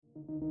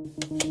Hello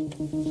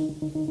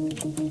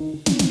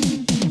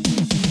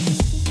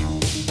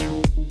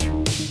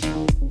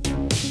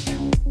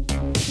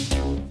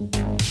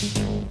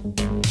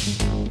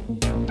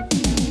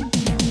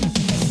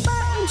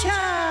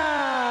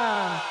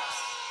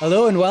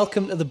and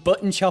welcome to the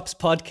Button Chops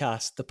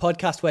podcast, the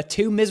podcast where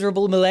two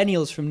miserable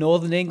millennials from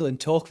Northern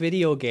England talk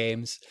video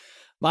games.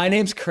 My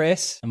name's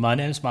Chris. And my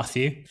name's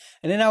Matthew.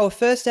 And in our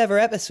first ever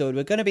episode,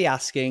 we're going to be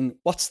asking,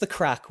 what's the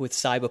crack with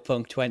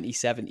Cyberpunk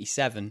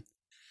 2077?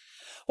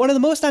 One of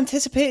the most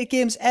anticipated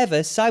games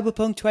ever,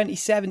 Cyberpunk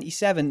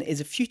 2077, is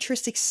a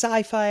futuristic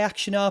sci-fi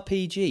action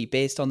RPG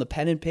based on the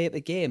pen and paper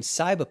game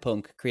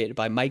Cyberpunk, created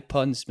by Mike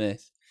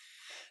Pondsmith.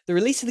 The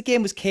release of the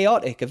game was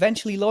chaotic,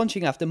 eventually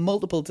launching after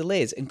multiple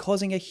delays and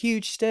causing a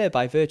huge stir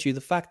by virtue of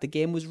the fact the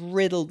game was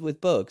riddled with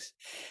bugs,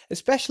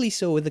 especially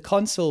so with the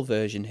console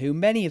version, who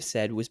many have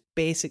said was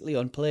basically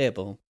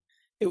unplayable.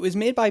 It was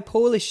made by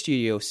Polish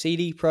studio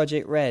CD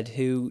Projekt Red,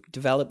 who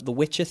developed The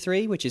Witcher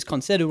 3, which is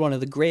considered one of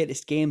the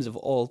greatest games of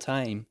all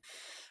time.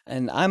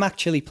 And I'm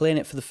actually playing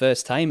it for the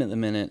first time at the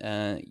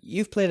minute.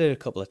 You've played it a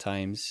couple of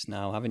times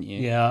now, haven't you?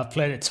 Yeah, I've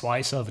played it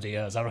twice over the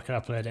years. I reckon I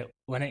played it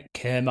when it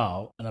came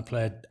out, and I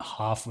played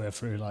halfway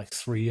through like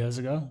 3 years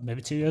ago,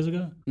 maybe 2 years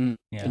ago. Yeah.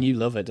 And you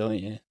love it, don't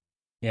you?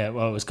 Yeah,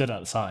 well, it was good at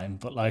the time,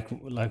 but like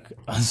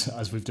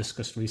as we've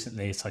discussed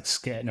recently, it's like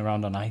skating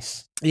around on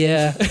ice.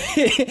 Yeah,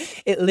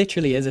 it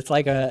literally is. It's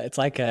like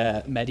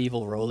a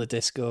medieval roller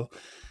disco.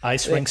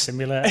 Ice rink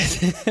simulator.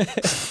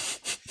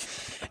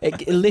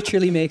 It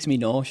literally makes me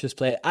nauseous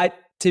play it.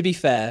 To be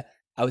fair,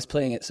 I was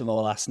playing it some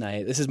more last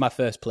night. This is my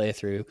first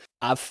playthrough.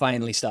 I've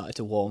finally started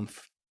to warm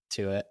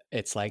to it.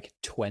 It's like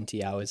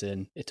 20 hours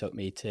in. It took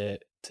me to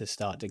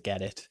start to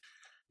get it.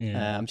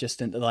 Yeah. I'm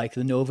just into like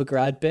the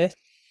Novigrad bit.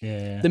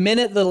 Yeah. The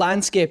minute the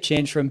landscape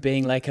changed from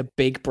being like a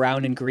big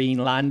brown and green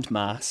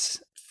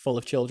landmass full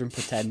of children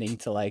pretending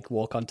to like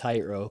walk on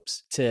tight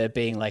ropes to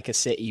being like a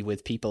city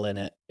with people in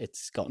it,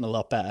 it's gotten a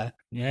lot better.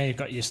 Yeah,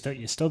 you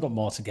still got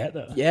more to get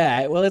though.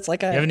 Yeah, well, it's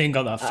like you haven't even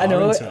got that far. I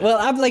know. Into it. Well,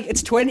 I'm like,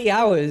 it's 20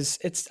 hours.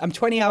 I'm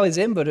 20 hours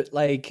in, but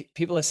like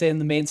people are saying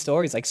the main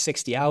story is like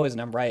 60 hours,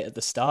 and I'm right at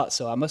the start.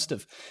 So I must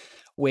have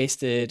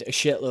wasted a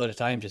shitload of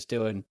time just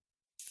doing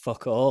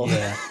fuck all.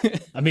 Yeah.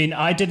 I mean,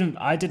 I didn't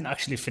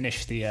actually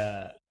finish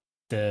the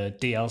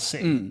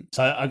DLC.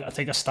 So I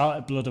think I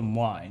started Blood and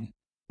Wine.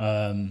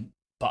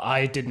 But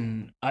I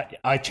didn't.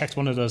 I checked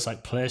one of those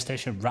like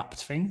PlayStation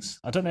Wrapped things.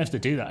 I don't know if they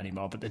do that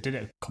anymore, but they did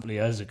it a couple of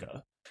years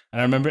ago.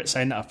 And I remember it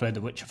saying that I played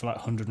The Witcher for like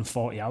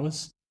 140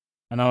 hours,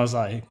 and I was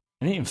like,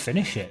 I didn't even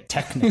finish it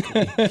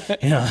technically.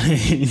 You know what I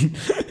mean?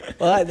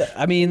 Well,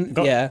 I mean,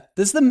 yeah.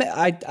 There's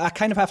I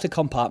kind of have to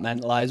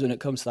compartmentalize when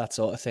it comes to that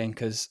sort of thing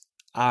because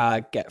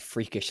I get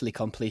freakishly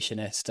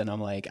completionist, and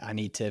I'm like, I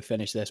need to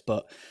finish this.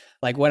 But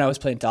like when I was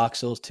playing Dark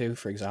Souls 2,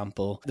 for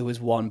example, there was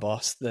one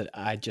boss that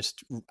I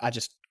just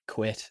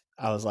quit.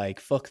 I was like,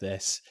 fuck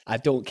this, I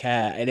don't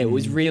care. And it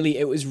was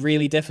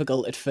really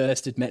difficult at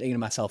first admitting to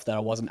myself that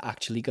I wasn't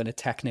actually going to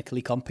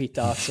technically complete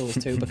Dark Souls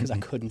 2 because I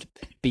couldn't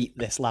beat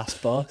this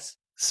last boss.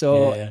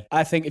 So yeah.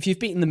 I think if you've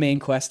beaten the main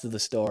quest of the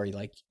story,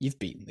 like you've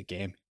beaten the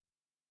game,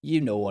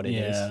 you know what it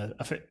is. Yeah,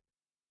 I think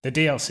the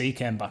DLC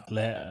came back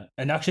later,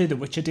 and actually the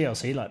Witcher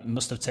DLC like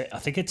must have I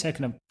think it took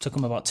them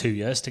about 2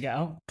 years to get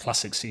out.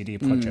 Classic CD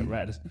Projekt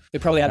Red. They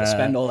probably had to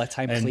spend all their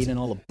time cleaning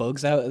all the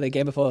bugs out of the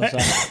game before. So,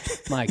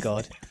 my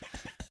God.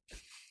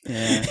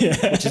 Yeah,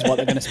 which is what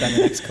they're going to spend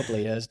the next couple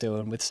of years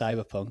doing with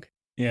Cyberpunk.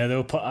 Yeah,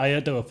 I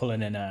heard they were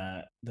pulling in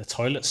the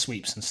toilet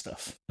sweeps and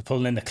stuff. They're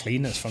pulling in the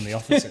cleaners from the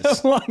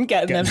offices.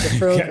 Getting them to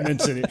program.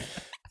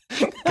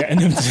 Getting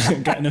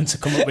them to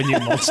come up with new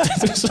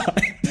monsters.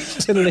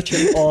 So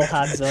literally all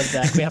hands on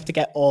deck. We have to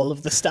get all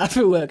of the staff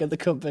who work at the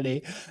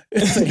company.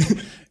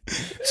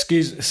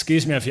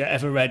 Excuse me, have you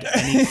ever read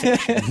any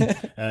fiction?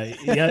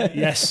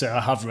 Yes, sir, I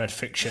have read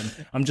fiction.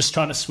 I'm just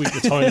trying to sweep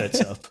the toilets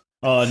up.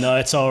 Oh, no,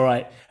 it's all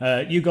right.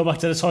 You go back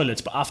to the toilets,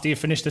 but after you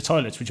finish the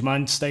toilets, would you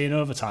mind staying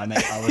overtime 8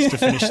 hours to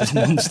finish this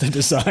monster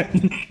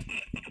design?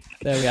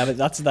 There we have it.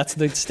 That's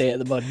the state of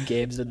the modern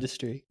games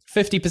industry.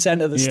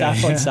 50% of the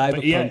staff on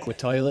Cyberpunk were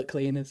toilet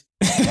cleaners.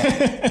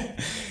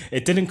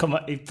 It didn't come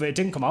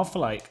out for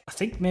like, I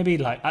think maybe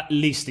like at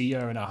least a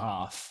year and a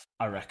half,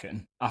 I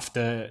reckon,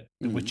 after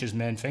The Witcher's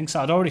main thing. So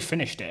I'd already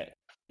finished it.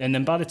 And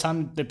then by the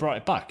time they brought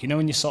it back, you know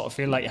when you sort of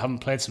feel like you haven't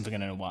played something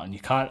in a while, and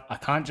I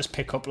can't just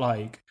pick up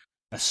like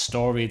a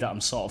story that I'm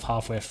sort of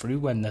halfway through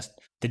when the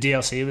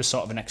DLC was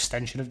sort of an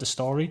extension of the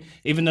story.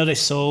 Even though they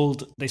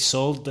sold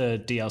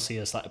the DLC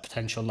as like a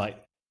potential like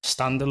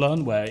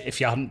standalone, where if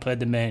you hadn't played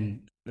the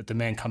main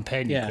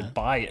campaign, you could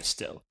buy it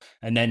still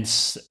and then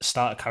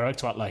start a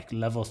character at like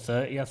level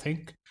 30, I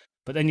think.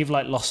 But then you've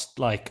like lost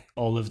like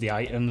all of the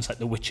items, like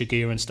the Witcher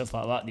gear and stuff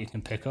like that you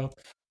can pick up.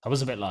 I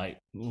was a bit like,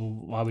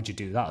 why would you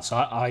do that? So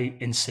I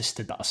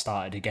insisted that I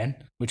started again,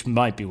 which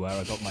might be where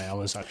I got my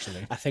hours,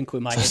 actually. I think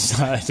we might.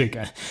 So I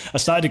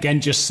started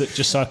again just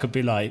so I could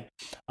be like,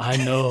 I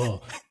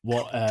know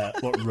what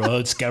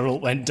roads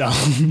Geralt went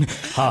down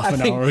half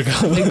an hour ago.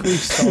 I think we've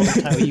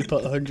solved how you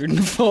put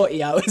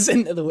 140 hours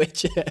into The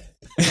Witcher.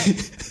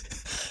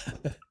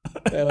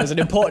 There was an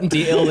important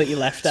detail that you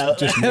left out.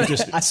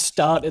 Just- I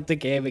started the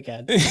game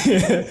again.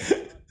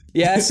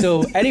 Yeah,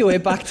 so anyway,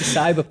 back to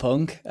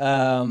Cyberpunk.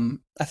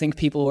 I think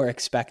people were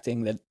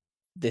expecting that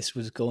this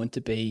was going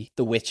to be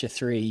The Witcher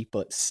 3,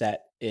 but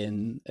set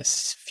in a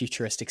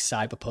futuristic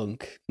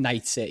cyberpunk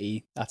Night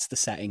City. That's the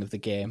setting of the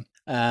game.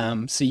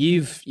 So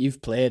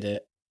you've played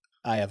it.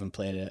 I haven't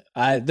played it.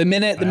 The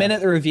minute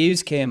the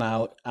reviews came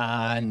out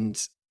and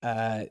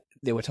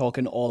they were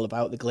talking all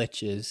about the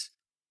glitches,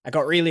 I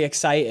got really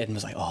excited and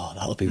was like, "Oh,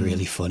 that'll be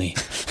really funny.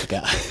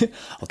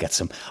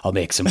 I'll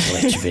make some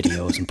glitch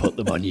videos and put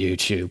them on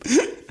YouTube."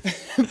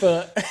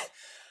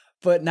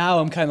 But now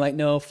I'm kind of like,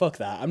 no, fuck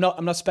that. I'm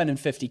not spending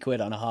 50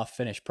 quid on a half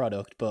finished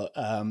product. But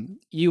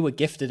you were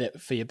gifted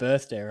it for your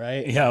birthday,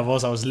 right? Yeah, I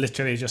was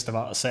literally just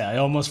about to say. I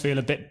almost feel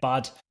a bit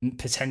bad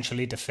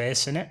potentially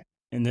defacing it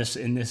in this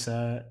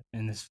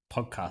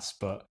podcast,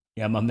 but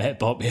yeah, my mate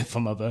bought me it for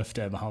my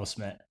birthday. My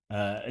housemate,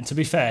 and to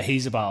be fair,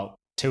 he's about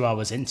 2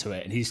 hours into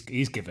it, and he's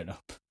given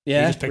up.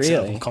 Yeah, he just picks it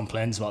up really? and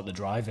complains about the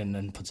driving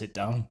and puts it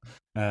down.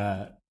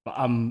 But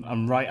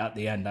I'm right at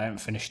the end. I haven't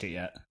finished it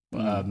yet,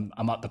 but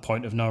I'm at the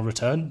point of no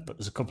return. But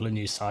there's a couple of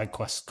new side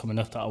quests coming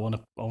up that I want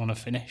to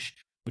finish,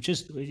 which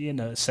is,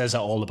 it says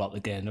that all about the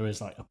game. There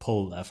is like a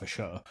pull there for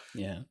sure.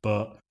 Yeah.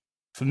 But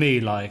for me,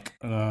 like,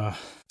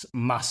 it's a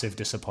massive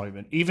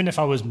disappointment. Even if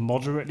I was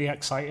moderately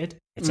excited,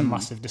 it's a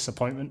massive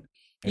disappointment.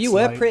 You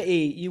were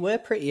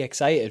pretty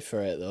excited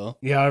for it though.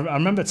 Yeah, I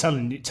remember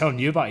telling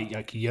you about it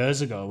like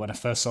years ago when I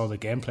first saw the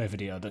gameplay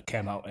video that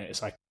came out.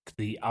 It's like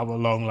the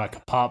hour-long like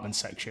apartment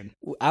section.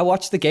 I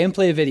watched the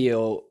gameplay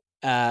video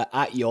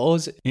at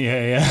yours.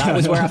 Yeah. That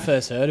was where I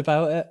first heard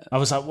about it. I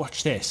was like,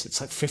 watch this.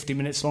 It's like 50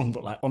 minutes long,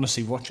 but like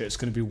honestly, watch it. It's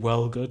going to be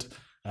well good.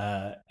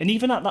 And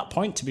even at that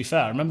point, to be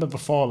fair, I remember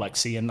before like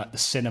seeing like the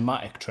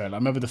cinematic trailer. I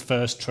remember the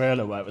first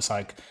trailer where it was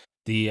like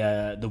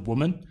the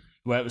woman,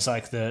 where it was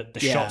like the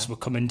shots were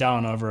coming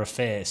down over her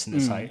face, and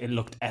it's like it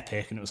looked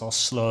epic, and it was all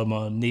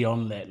slow-mo,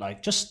 neon lit,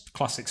 like just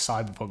classic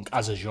cyberpunk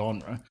as a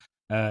genre.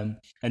 And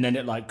then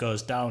it like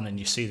goes down, and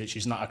you see that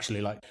she's not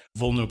actually like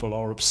vulnerable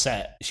or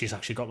upset. She's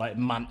actually got like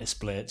mantis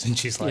blades, and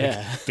she's like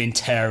been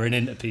tearing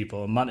into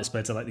people. And mantis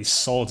blades are like these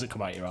swords that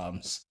come out your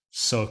arms.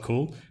 So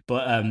cool.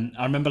 But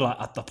I remember like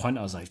at the point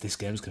I was like, this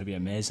game's going to be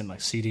amazing.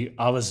 Like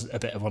I was a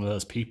bit of one of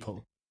those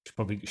people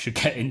probably should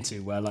get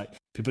into where like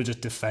people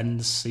just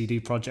defend CD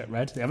Projekt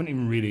Red. They haven't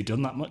even really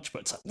done that much,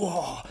 but it's like,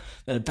 whoa,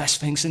 they're the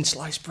best thing since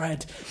sliced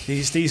bread.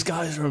 These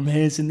guys are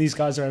amazing. These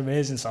guys are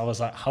amazing. So I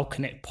was like, how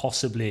can it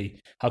possibly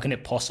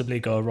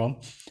go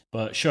wrong?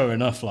 But sure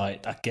enough,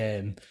 like that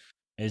game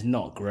is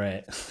not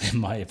great in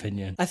my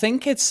opinion. I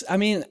think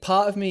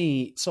part of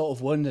me sort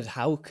of wondered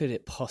how could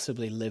it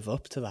possibly live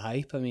up to the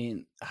hype? I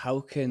mean,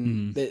 how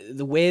can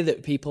the way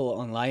that people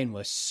online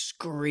were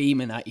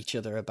screaming at each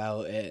other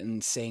about it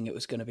and saying it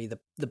was going to be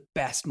the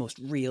best, most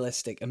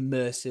realistic,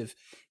 immersive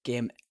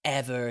game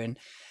ever.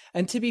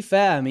 And to be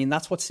fair, I mean,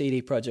 that's what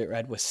CD Projekt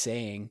Red was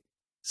saying.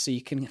 So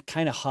you can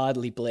kind of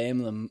hardly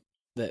blame them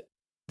that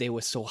they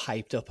were so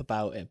hyped up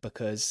about it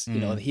because,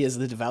 here's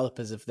the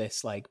developers of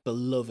this like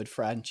beloved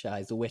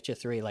franchise, The Witcher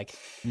 3, like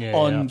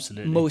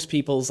most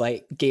people's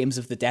like games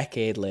of the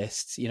decade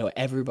lists,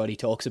 everybody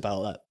talks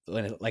about that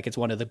when like it's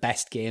one of the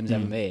best games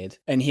ever made.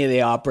 And here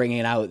they are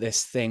bringing out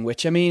this thing,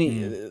 which I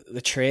mean,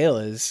 the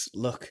trailers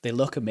look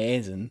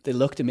amazing. They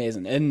looked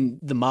amazing. And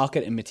the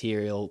marketing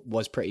material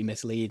was pretty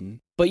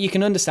misleading, but you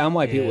can understand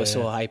why people were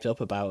so hyped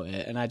up about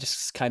it. And I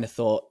just kind of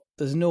thought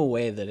there's no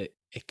way that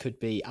it could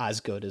be as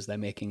good as they're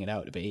making it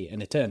out to be.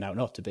 And it turned out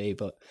not to be.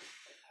 But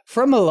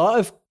from a lot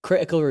of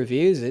critical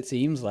reviews, it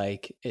seems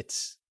like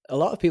a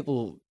lot of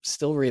people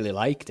still really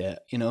liked it,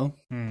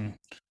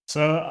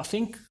 So I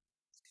think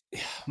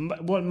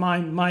what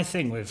my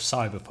thing with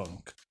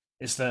Cyberpunk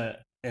is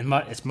that it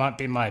might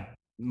be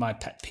my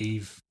pet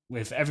peeve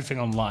with everything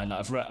online.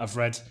 Like I've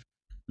read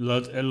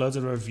loads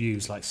of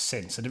reviews like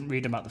since. I didn't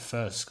read them at the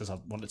first because I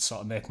wanted to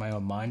sort of make my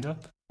own mind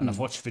up. And I've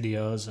watched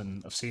videos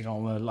and I've seen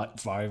all the like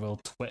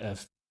viral Twitter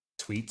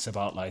tweets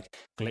about like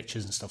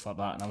glitches and stuff like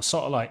that. And I was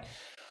sort of like,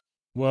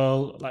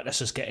 well, like let's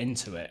just get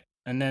into it.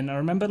 And then I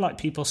remember like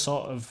people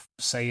sort of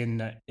saying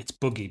that it's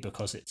buggy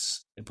because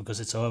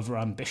it's over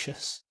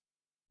ambitious.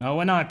 Now,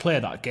 when I play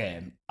that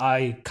game,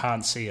 I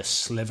can't see a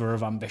sliver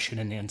of ambition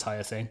in the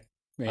entire thing.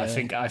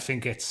 Really? I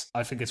think it's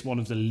one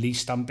of the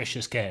least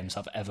ambitious games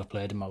I've ever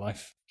played in my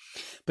life.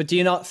 But do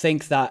you not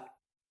think that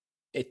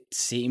it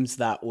seems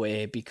that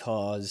way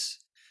because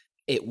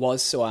it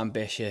was so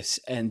ambitious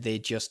and they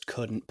just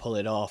couldn't pull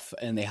it off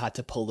and they had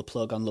to pull the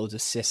plug on loads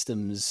of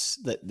systems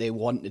that they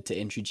wanted to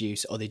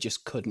introduce, or they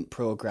just couldn't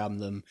program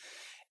them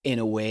in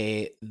a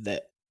way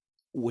that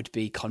would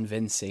be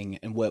convincing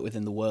and work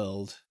within the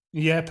world?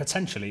 Yeah,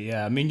 potentially.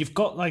 Yeah. I mean, you've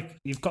got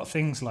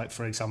things like,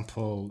 for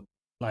example,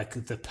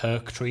 like the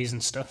perk trees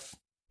and stuff.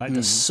 Like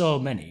there's so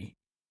many,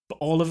 but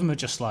all of them are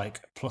just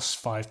like plus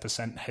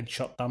 5%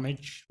 headshot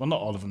damage. Well,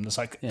 not all of them. There's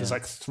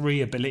like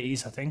 3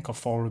 abilities, I think, or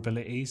 4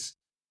 abilities.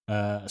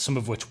 Some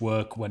of which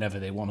work whenever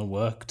they want to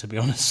work, to be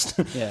honest.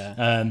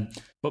 Yeah.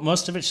 But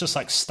most of it's just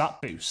like stat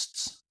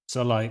boosts.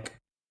 So like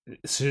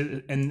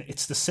and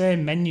it's the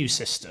same menu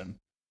system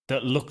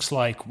that looks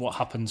like what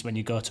happens when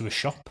you go to a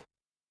shop.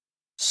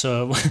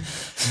 So,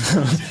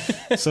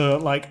 so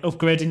like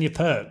upgrading your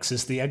perks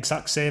is the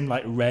exact same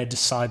like red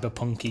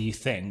cyberpunky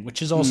thing,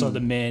 which is also the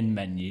main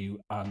menu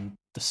and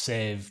the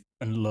save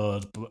and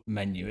load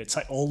menu. It's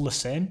like all the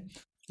same.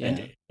 Yeah.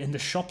 And in the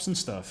shops and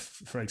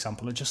stuff, for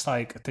example, they're just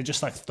like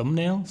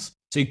thumbnails.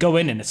 So you go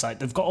in and it's like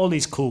they've got all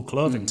these cool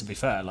clothing. To be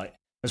fair, like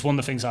that's one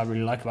of the things I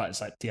really like about it.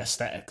 It's like the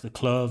aesthetic, the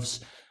clothes.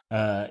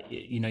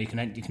 You know, you can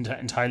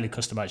entirely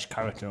customize your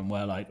character and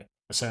wear like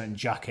a certain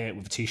jacket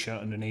with a t-shirt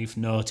underneath,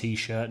 no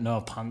t-shirt, no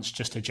pants,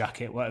 just a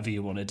jacket, whatever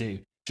you want to do,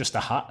 just a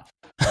hat.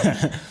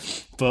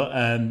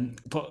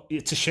 But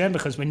it's a shame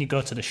because when you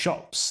go to the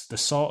shops, they're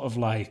sort of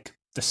like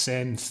the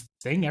same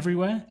thing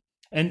everywhere,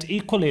 and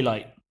equally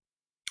like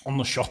on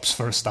the shops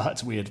for a start,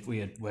 it's weird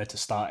where to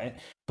start it.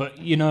 But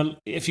you know,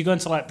 if you go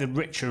into like the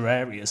richer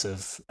areas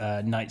of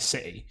Night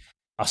City,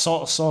 I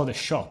sort of saw this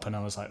shop and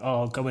I was like,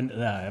 oh, I'll go into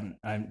there.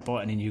 I haven't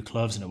bought any new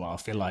clothes in a while. I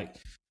feel like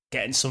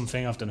getting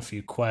something. I've done a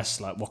few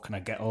quests. Like, what can I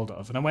get hold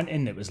of? And I went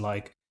in. It was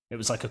like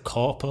a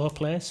corpo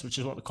place, which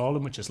is what they call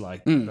them, which is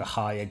like the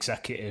high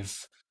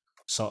executive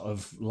sort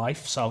of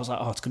life. So I was like,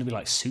 oh, it's going to be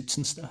like suits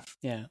and stuff.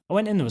 Yeah. I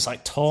went in, there was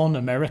like torn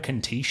American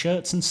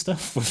t-shirts and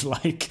stuff with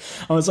like,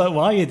 I was like,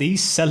 why are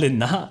these selling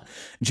that?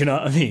 Do you know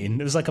what I mean?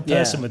 There was like a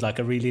person with like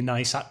a really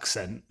nice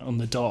accent on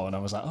the door, and I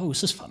was like, oh,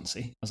 this is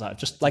fancy. I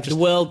was like, the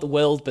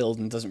world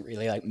building doesn't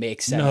really like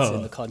make sense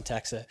in the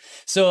context of.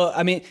 So,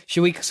 I mean,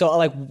 should we sort of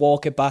like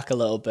walk it back a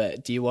little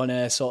bit? Do you want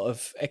to sort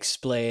of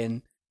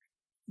explain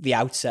the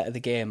outset of the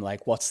game,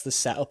 like what's the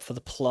setup for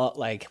the plot,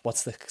 like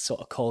what's the sort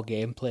of core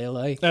gameplay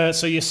like?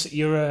 So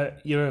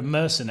you're a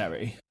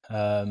mercenary,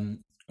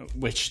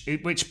 which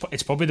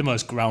it's probably the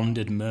most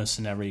grounded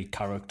mercenary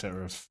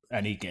character of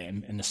any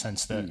game, in the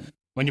sense that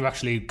when you're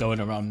actually going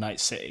around Night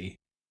City,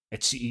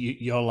 it's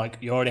you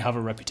already have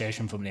a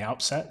reputation from the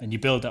outset, and you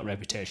build that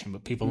reputation,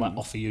 but people like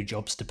offer you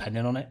jobs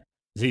depending on it.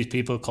 These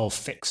people are called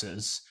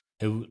fixers,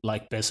 who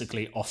like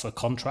basically offer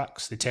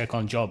contracts. They take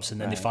on jobs and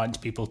then they find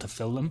people to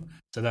fill them.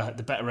 So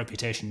the better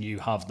reputation you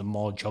have, the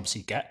more jobs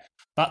you get.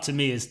 That to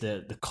me is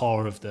the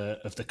core of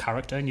the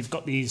character. And you've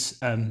got these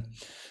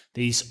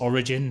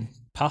origin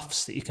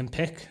paths that you can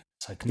pick.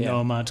 It's like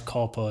Nomad,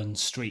 Corpo, and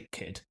Street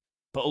Kid.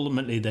 But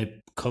ultimately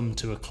they come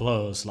to a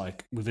close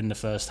like within the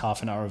first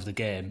half an hour of the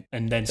game,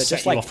 and then they're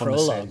set you like off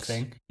prologues. on the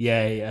same thing.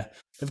 Yeah.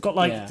 They've got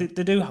like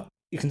they do.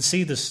 You can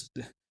see this.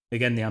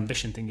 Again, the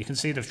ambition thing, you can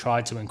see they've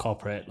tried to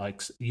incorporate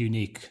like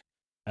unique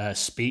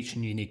speech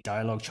and unique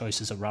dialogue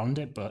choices around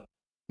it, but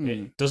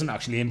it doesn't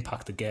actually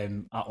impact the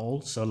game at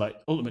all. So like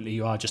ultimately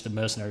you are just a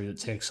mercenary that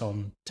takes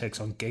on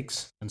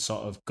gigs and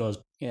sort of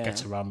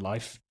gets around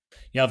life.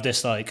 You have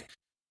this like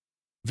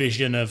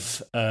vision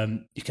of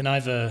you can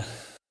either,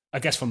 I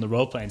guess from the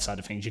role-playing side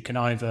of things, you can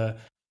either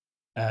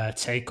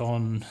take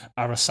on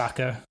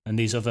Arasaka and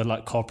these other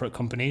like corporate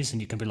companies,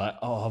 and you can be like,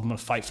 oh, I'm gonna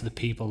fight for the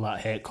people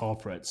that hate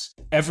corporates.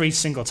 Every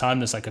single time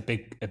there's like a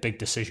big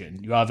decision,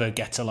 you either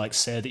get to like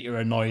say that you're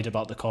annoyed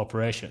about the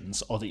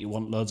corporations or that you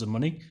want loads of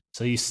money.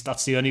 So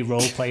that's the only role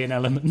playing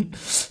element.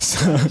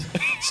 So,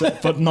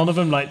 but none of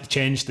them like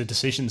change the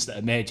decisions that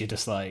are made. You're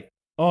just like,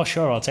 oh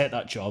sure, I'll take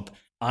that job.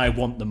 I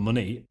want the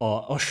money,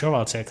 or oh sure,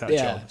 I'll take that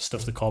job.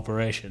 Stuff the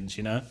corporations,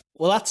 you know.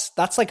 Well,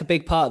 that's like a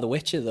big part of The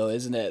Witcher, though,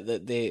 isn't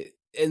it?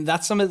 And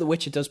that's something The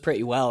Witcher does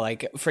pretty well.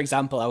 Like, for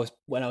example,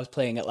 when I was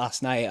playing it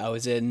last night, I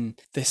was in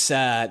this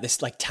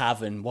like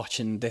tavern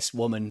watching this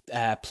woman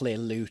play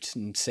lute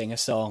and sing a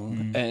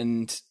song.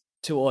 And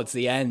towards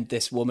the end,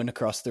 this woman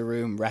across the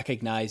room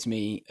recognized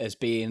me as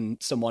being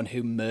someone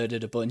who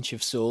murdered a bunch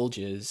of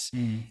soldiers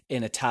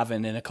in a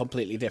tavern in a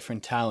completely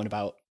different town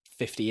about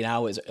 15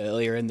 hours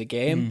earlier in the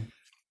game.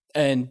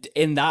 And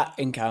in that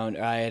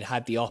encounter, I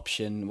had the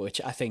option,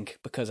 which I think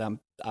because I'm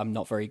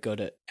not very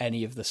good at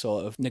any of the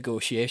sort of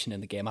negotiation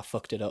in the game, I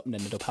fucked it up and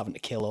ended up having to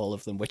kill all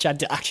of them, which I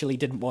actually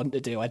didn't want to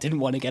do. I didn't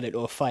want to get into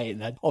a fight,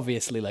 and I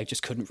obviously like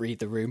just couldn't read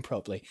the room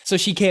properly. So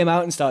she came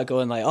out and started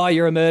going like, "Oh,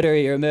 you're a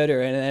murderer, and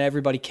then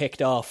everybody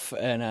kicked off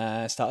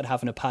and started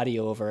having a paddy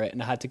over it,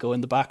 and I had to go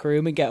in the back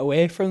room and get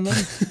away from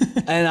them.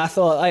 And I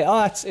thought, like,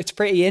 oh, it's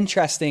pretty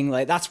interesting.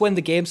 Like that's when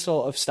the game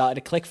sort of started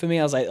to click for me.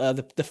 I was like,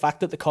 the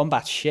fact that the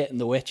combat's shit in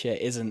The Witcher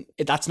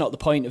that's not the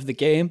point of the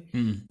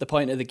game. The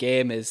point of the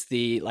game is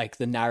the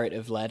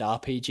narrative-led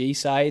RPG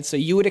side. So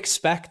you would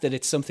expect that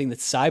it's something that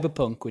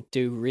Cyberpunk would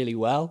do really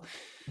well.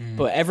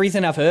 But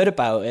everything I've heard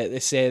about it, they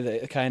say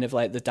that kind of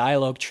like the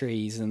dialogue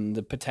trees and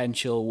the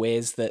potential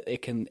ways that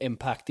it can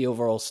impact the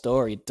overall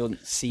story don't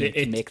seem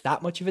to make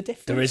that much of a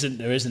difference. There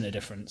isn't a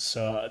difference.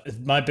 So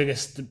my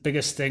biggest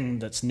thing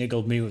that's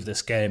niggled me with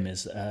this game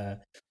is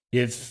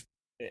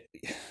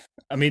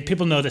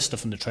people know this stuff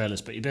from the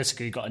trailers, but you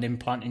basically got an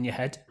implant in your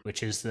head,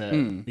 which is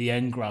the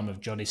engram of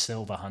Johnny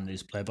Silverhand,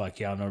 who's played by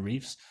Keanu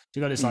Reeves. So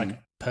you got this like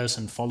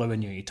person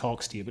following you, he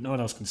talks to you, but no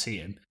one else can see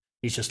him.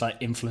 He's just like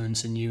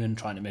influencing you and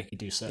trying to make you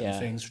do certain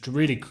things, which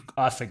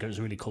I think is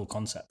a really cool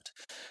concept.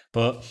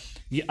 But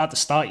at the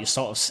start, you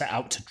sort of set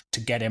out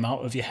to get him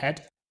out of your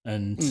head.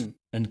 and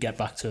get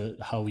back to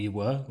how you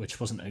were, which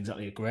wasn't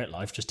exactly a great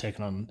life, just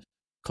taking on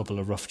a couple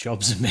of rough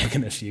jobs and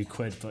making a few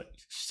quid. But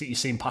you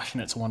seem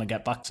passionate to want to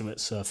get back to it,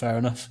 so fair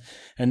enough.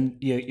 And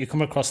you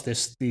come across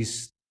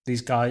these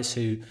guys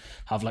who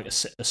have like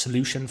a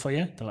solution for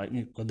you. They're like,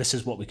 well, this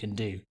is what we can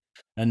do.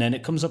 And then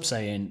it comes up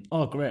saying,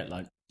 oh, great,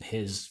 like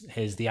here's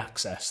the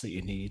access that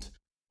you need.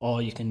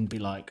 Or you can be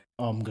like,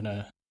 oh,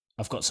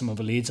 I've got some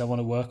other leads I want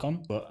to work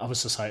on. But I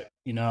was just like,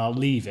 I'll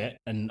leave it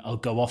and I'll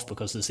go off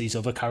because there's these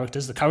other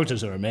characters. The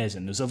characters are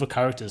amazing. There's other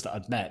characters that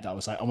I'd met that I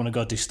was like, I want to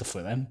go do stuff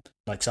with them.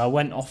 Like, so I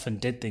went off and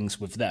did things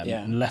with them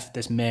and left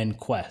this main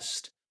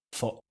quest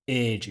for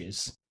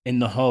ages in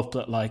the hope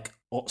that like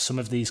some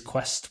of these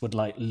quests would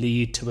like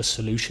lead to a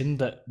solution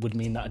that would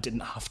mean that I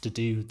didn't have to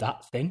do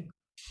that thing.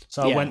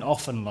 So I went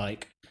off and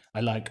like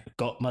I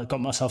got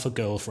myself a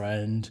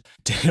girlfriend,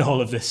 did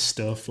all of this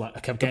stuff. Like I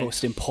kept getting the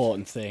most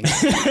important thing.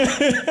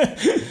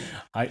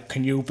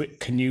 Can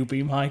you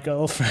be my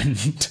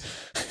girlfriend?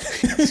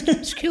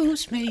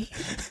 Excuse me,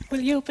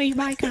 will you be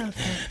my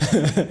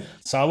girlfriend?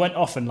 So I went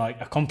off and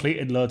like I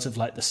completed loads of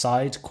like the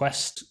side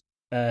quest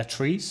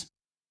trees.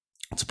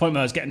 To the point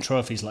where I was getting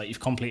trophies like, you've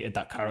completed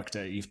that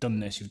character, you've done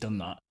this, you've done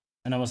that.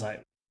 And I was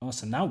like, oh,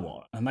 so now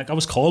what? And like I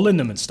was calling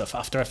them and stuff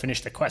after I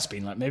finished the quest,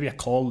 being like, maybe I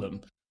call them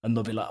and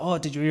they'll be like, oh,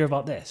 did you hear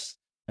about this?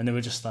 And they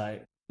were just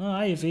like, oh,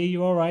 hi, V,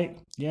 you all right?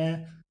 Yeah,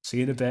 see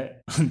you in a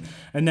bit.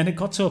 And then it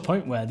got to a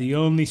point where the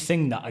only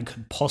thing that I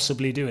could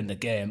possibly do in the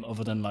game,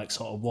 other than like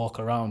sort of walk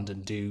around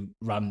and do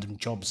random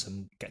jobs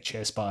and get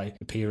chased by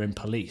appearing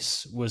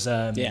police, was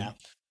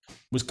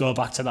go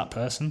back to that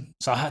person.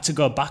 So I had to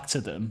go back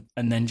to them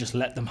and then just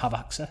let them have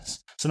access.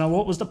 So now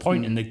what was the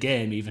point in the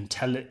game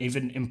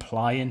even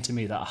implying to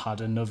me that I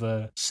had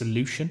another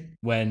solution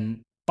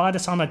when by the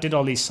time I did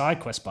all these side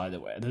quests, by the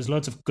way, there's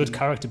loads of good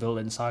character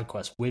building side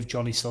quests with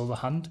Johnny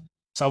Silverhand.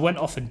 So I went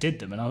off and did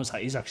them and I was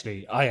like,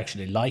 I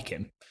actually like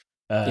him.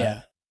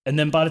 And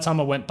then by the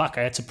time I went back,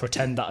 I had to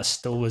pretend that I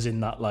still was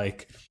in that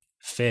like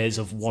phase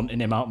of wanting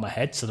him out of my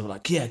head. So they were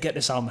like, yeah, get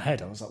this out of my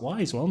head. I was like, why?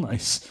 He's well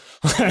nice.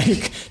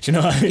 Like, do you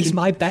know what I mean? He's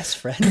my best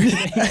friend.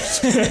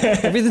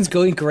 Everything's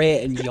going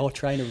great and you're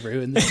trying to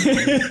ruin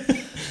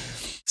this.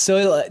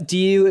 So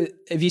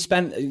you've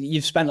spent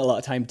a lot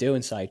of time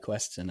doing side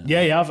quests in it?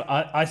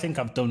 Yeah, I think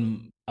I've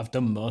done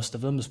most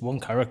of them. There's one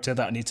character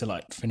that I need to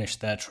like finish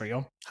their tree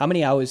on. How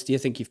many hours do you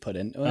think you've put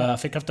in? I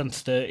think I've done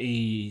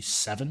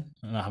 37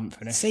 and I haven't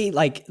finished. See,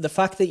 like the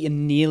fact that you're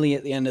nearly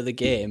at the end of the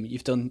game,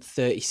 you've done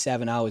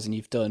 37 hours and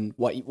you've done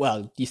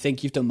you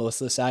think you've done most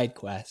of the side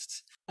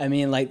quests. I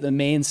mean, like the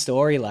main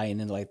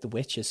storyline in like The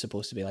Witch is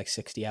supposed to be like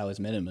 60 hours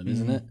minimum,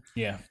 isn't it?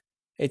 Yeah.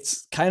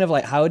 It's kind of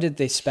like, how did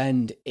they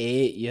spend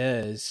 8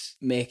 years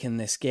making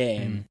this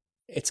game?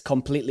 It's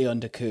completely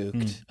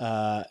undercooked.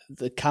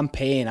 The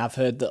campaign, I've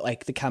heard that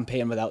like the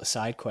campaign without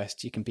side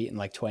quests, you can beat in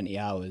like 20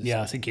 hours.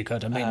 Yeah, I think you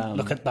could. I mean,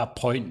 look at that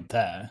point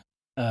there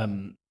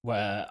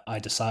where I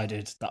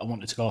decided that I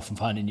wanted to go off and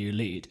find a new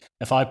lead.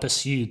 If I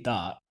pursued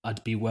that,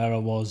 I'd be where I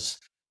was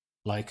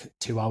like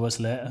 2 hours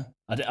later.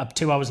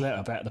 2 hours later,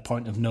 I'd be at the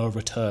point of no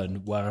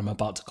return where I'm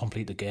about to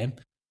complete the game.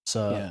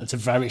 So it's a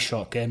very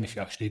short game if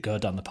you actually go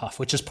down the path,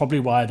 which is probably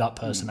why that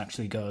person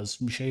actually goes,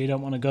 I'm sure you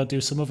don't want to go do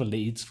some other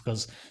leads,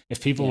 because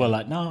if people were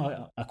like,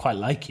 no, I quite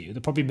like you, they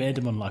probably made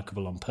them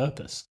unlikable on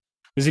purpose.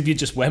 Because if you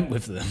just went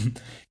with them,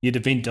 you'd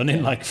have been done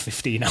in like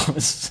 15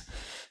 hours,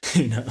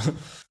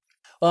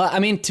 Well, I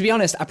mean, to be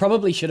honest, I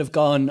probably should have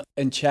gone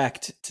and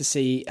checked to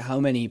see how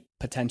many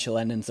potential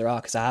endings there are,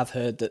 because I have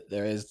heard that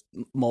there is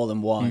more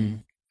than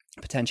one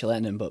potential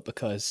ending, but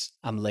because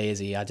I'm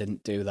lazy, I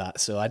didn't do that,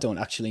 so I don't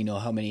actually know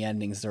how many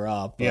endings there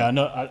are. But... Yeah,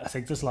 I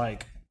think there's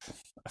like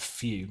a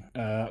few,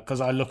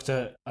 because I looked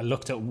at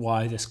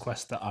why this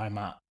quest that I'm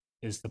at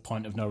is the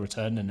point of no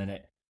return, and then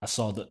I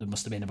saw that there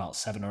must have been about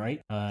 7 or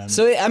 8.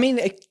 So, I mean,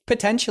 it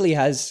potentially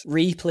has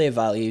replay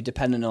value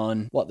depending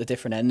on what the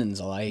different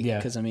endings are like. Yeah.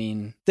 Because, I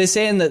mean, they're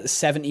saying that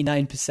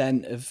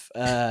 79% of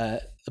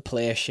the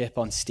playership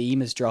on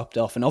Steam has dropped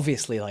off. And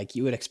obviously, like,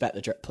 you would expect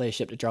the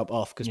playership to drop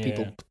off because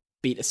people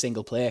beat a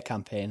single player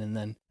campaign and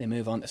then they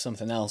move on to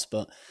something else.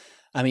 But,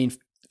 I mean,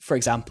 for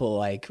example,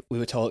 like, we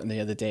were talking the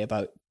other day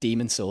about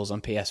Demon Souls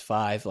on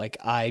PS5. Like,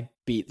 I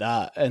beat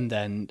that and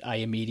then I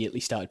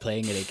immediately started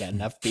playing it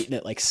again. I've beaten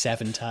it like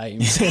 7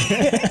 times.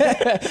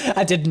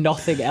 I did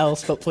nothing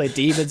else but play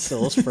Demon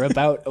Souls for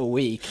about a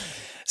week.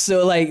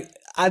 So like,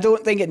 I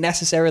don't think it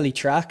necessarily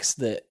tracks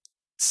that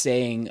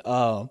saying,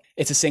 oh,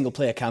 it's a single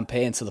player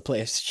campaign so the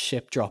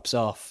playership drops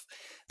off.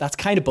 That's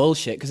kind of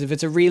bullshit, because if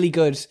it's a really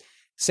good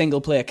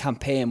single player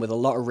campaign with a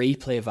lot of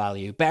replay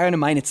value, bearing in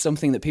mind it's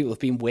something that people have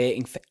been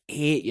waiting for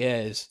 8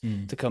 years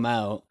to come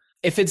out,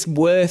 if it's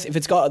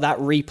got that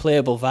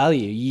replayable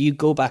value, you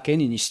go back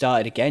in and you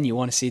start it again. You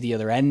want to see the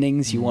other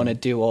endings. You want to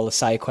do all the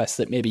side quests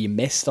that maybe you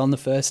missed on the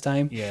first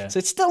time. Yeah. So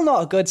it's still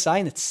not a good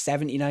sign that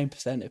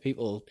 79% of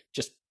people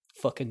just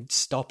fucking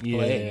stopped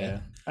playing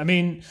it. I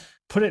mean,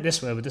 put it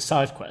this way, with the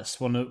side quests,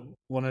 one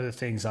of the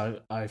things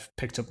I've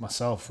picked up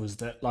myself was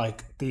that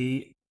like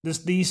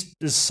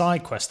there's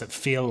side quests that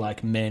feel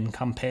like main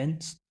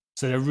campaigns.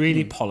 So they're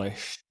really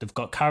polished. They've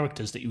got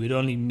characters that you would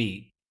only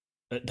meet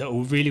that are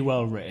really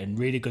well written,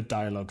 really good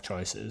dialogue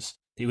choices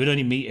that you would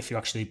only meet if you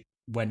actually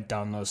went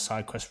down those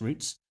side quest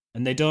routes.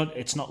 And they don't.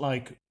 It's not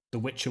like The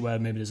Witcher where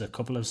maybe there's a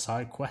couple of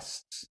side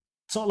quests.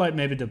 It's not like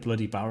maybe the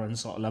Bloody Baron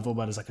sort of level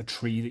where there's like a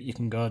tree that you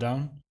can go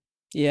down.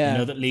 Yeah. You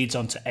know, that leads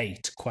on to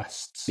 8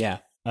 quests. Yeah.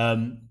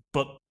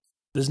 But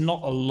there's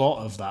not a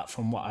lot of that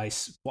from what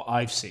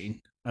I've seen,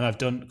 and I've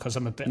done because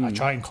I'm a bit. I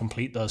try and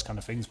complete those kind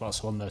of things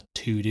whilst on the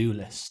to-do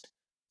list.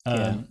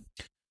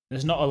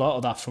 There's not a lot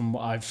of that from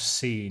what I've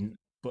seen,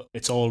 but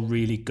it's all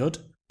really good.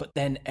 But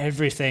then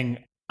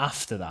everything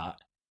after that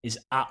is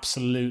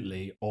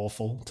absolutely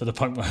awful to the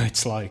point where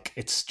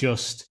it's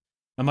just.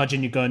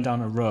 Imagine you're going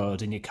down a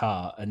road in your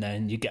car, and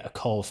then you get a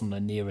call from the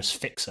nearest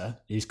fixer,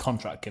 these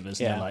contract givers,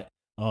 and they're like,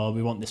 "Oh,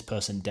 we want this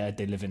person dead.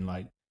 They live in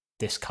like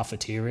this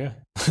cafeteria.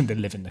 They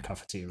live in the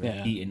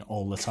cafeteria, eating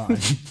all the time."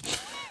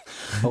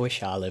 I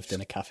wish I lived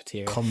in a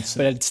cafeteria, Constant.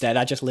 but instead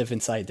I just live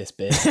inside this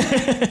bin.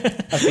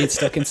 I've been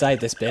stuck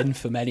inside this bin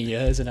for many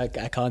years, and I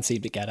can't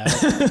seem to get out.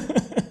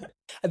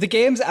 The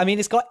game's, I mean,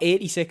 it's got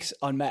 86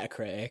 on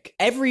Metacritic.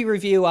 Every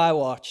review I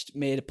watched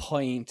made a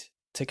point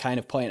to kind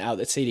of point out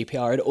that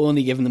CDPR had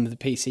only given them the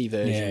PC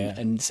version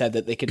and said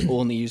that they could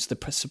only use the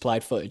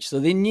supplied footage.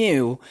 So they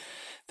knew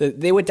that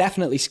they were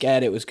definitely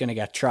scared it was going to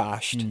get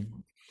trashed.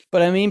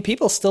 But I mean,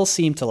 people still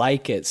seem to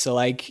like it. So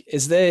like,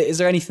 is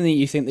there anything that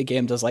you think the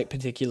game does like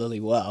particularly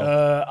well?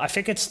 I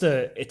think it's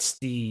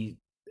the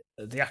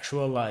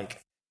actual like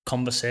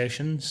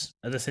conversations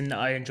are the thing that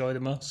I enjoy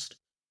the most,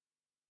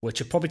 which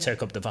would probably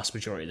take up the vast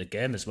majority of the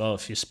game as well,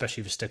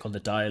 especially if you stick on the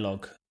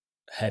dialogue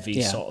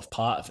heavy sort of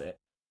part of it.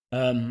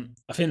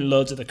 I think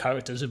loads of the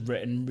characters are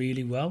written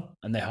really well,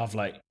 and they have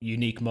like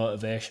unique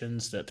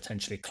motivations that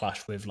potentially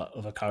clash with like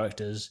other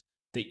characters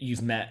that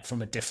you've met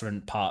from a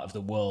different part of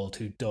the world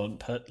who don't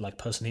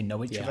personally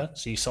know each other.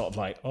 So you sort of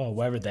like, oh,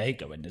 where are they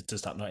going?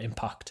 Does that not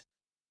impact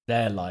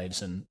their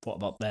lives? And what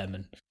about them?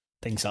 And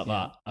things like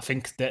that. I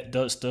think that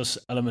those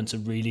elements are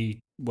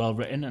really well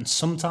written. And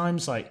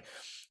sometimes, like,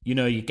 you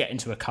know, you get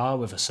into a car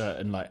with a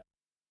certain like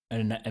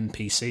an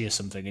NPC or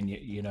something, and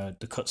you know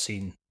the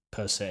cutscene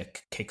per se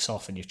kicks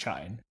off and you're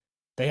chatting.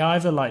 They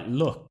either like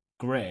look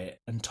great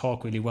and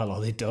talk really well,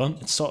 or they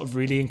don't. It's sort of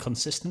really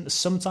inconsistent. There's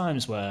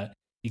sometimes where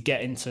you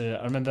get into.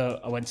 I remember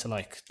I went to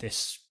like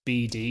this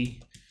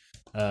BD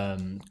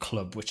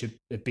club, which a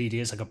BD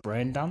is like a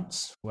brain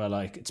dance where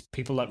like it's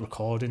people like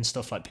recording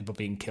stuff like people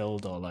being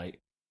killed or like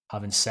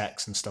having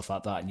sex and stuff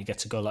like that, and you get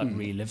to go like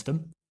relive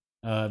them.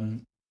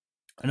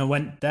 And I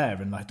went there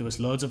and like there was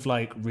loads of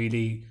like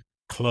really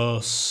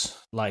close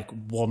like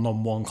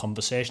one-on-one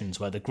conversations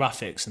where the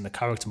graphics and the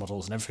character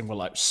models and everything were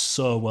like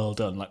so well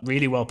done, like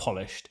really well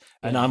polished.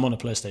 And I'm on a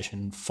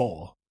PlayStation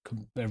 4,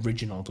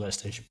 original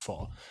PlayStation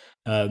 4.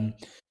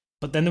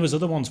 But then there was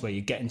other ones where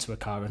you get into a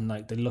car and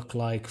like they look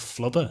like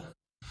flubber.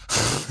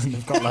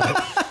 they've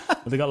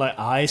got like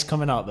eyes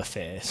coming out of the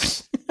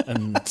face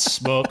and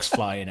smoke's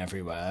flying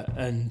everywhere,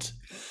 and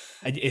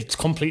it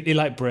completely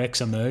like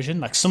breaks immersion.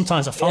 Like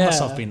sometimes I found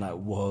myself being like,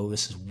 whoa,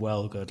 this is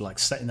well good, like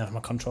sitting there with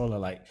my controller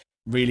like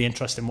really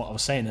interested in what I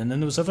was saying. And then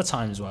there was other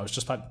times where I was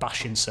just like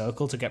bashing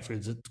circle to get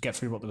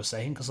through what they were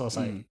saying, because I was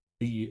like,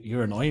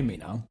 you're annoying me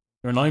now.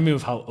 You're annoying me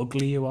with how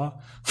ugly you are.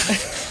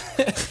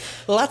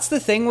 Well, that's the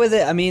thing with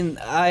it. I mean,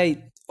 I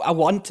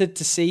wanted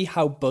to see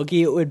how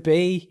buggy it would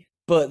be,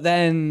 but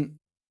then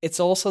it's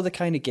also the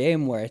kind of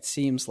game where it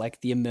seems like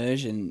the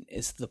immersion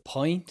is the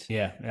point.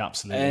 Yeah, it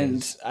absolutely and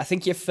is. I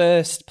think your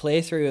first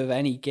playthrough of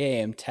any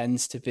game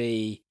tends to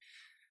be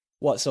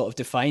what sort of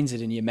defines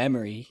it in your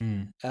memory,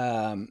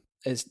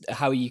 is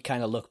how you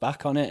kind of look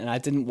back on it. And I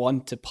didn't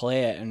want to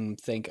play it and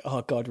think,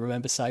 oh God,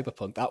 remember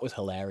Cyberpunk? That was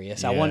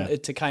hilarious. I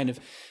wanted to kind of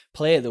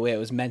play it the way it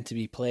was meant to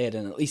be played,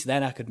 and at least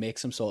then I could make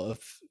some sort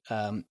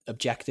of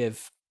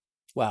objective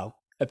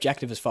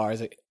as far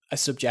as a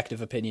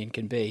subjective opinion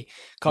can be,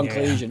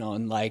 conclusion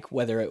on like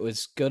whether it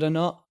was good or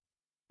not.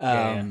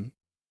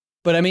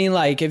 But I mean,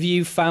 like, have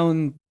you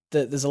found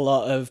that there's a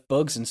lot of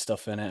bugs and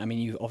stuff in it? I mean,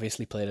 you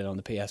obviously played it on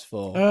the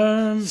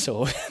PS4,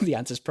 so the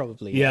answer's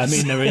probably yes.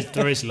 I mean,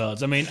 there is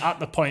loads. I mean, at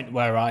the point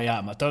where I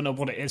am, I don't know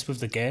what it is with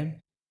the game,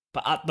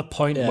 but at the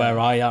point where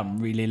I am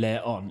really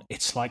late on,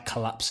 it's like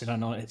collapsing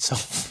on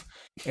itself.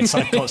 It's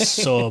like got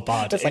so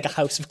bad. It's like a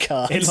house of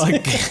cards. It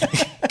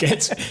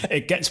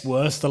like gets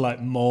worse the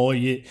more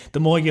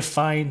you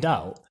find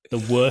out, the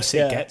worse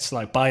it gets,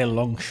 like by a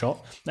long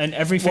shot. And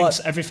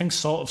everything's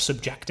sort of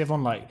subjective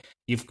on like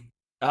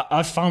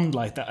I've found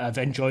like that I've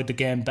enjoyed the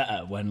game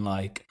better when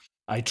like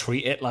I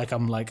treat it like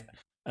I'm like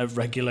a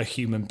regular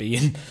human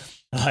being.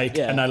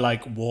 And I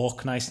like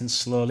walk nice and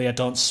slowly. I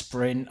don't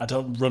sprint. I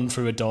don't run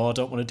through a door. I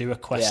don't want to do a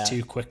quest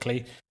too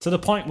quickly. To the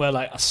point where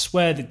like I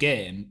swear the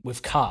game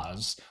with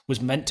cars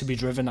was meant to be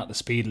driven at the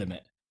speed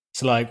limit.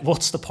 So like,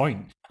 what's the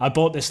point? I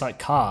bought this like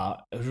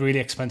car, a really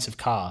expensive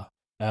car.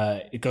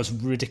 It goes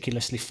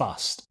ridiculously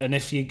fast, and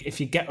if you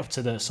get up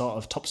to the sort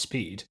of top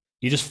speed,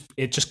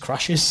 it just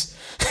crashes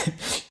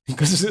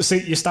because so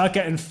you start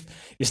getting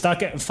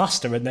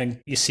faster, and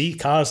then you see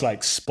cars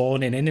like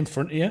spawning in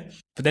front of you,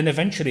 but then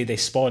eventually they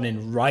spawn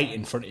in right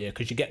in front of you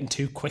because you're getting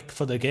too quick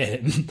for the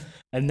game,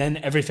 and then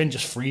everything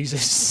just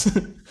freezes.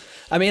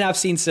 I mean, I've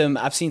seen some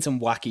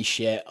wacky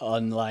shit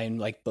online,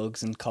 like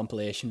bugs and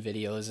compilation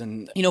videos,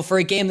 and for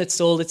a game that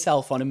sold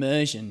itself on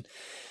immersion.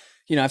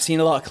 I've seen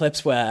a lot of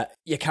clips where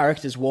your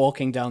character's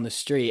walking down the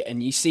street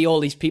and you see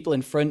all these people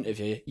in front of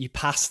you, you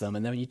pass them,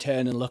 and then you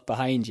turn and look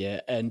behind you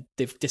and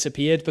they've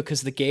disappeared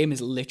because the game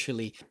is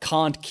literally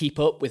can't keep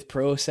up with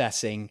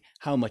processing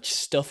how much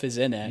stuff is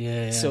in it.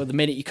 Yeah. So the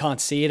minute you can't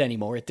see it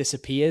anymore, it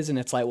disappears. And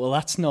it's like, well,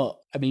 that's not,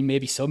 I mean,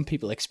 maybe some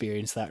people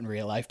experience that in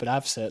real life, but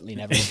I've certainly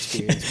never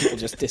experienced people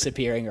just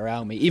disappearing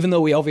around me, even though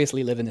we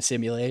obviously live in a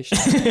simulation.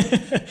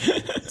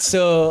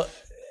 So...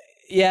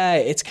 yeah,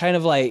 it's kind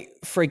of like,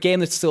 for a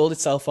game that sold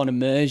itself on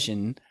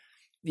immersion,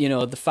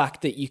 the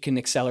fact that you can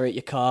accelerate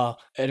your car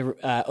at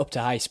up to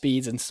high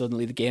speeds and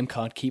suddenly the game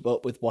can't keep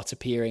up with what's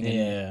appearing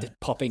and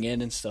popping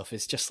in and stuff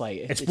is just like...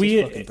 It's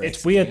weird.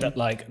 It's weird that,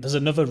 like, there's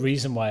another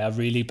reason why I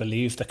really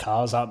believe the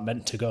cars aren't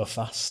meant to go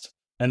fast.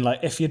 And, like,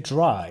 if you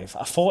drive,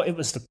 I thought it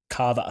was the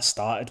car that I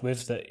started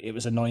with that it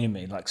was annoying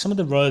me. Like, some of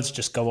the roads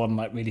just go on,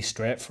 like, really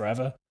straight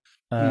forever.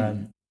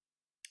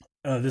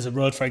 There's a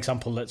road, for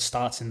example, that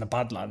starts in the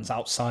Badlands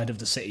outside of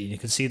the city. You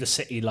can see the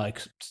city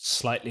like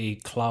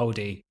slightly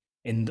cloudy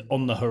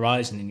on the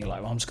horizon, and you're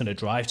like, well, I'm just going to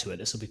drive to it.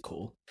 This will be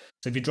cool.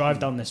 So if you drive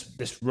down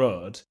this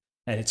road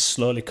and it's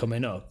slowly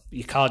coming up,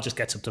 your car just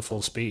gets up to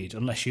full speed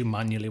unless you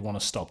manually want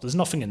to stop. There's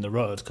nothing in the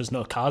road because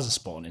no cars are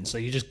spawning, so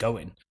you're just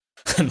going.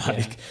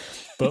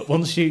 But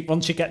once you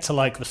get to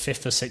like the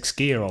 5th or 6th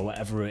gear or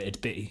whatever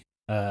it'd be,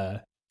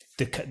 the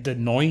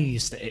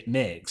noise that it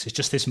makes is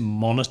just this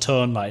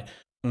monotone like.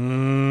 And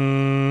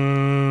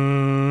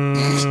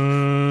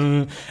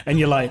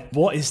you're like,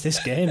 what is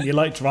this game? You're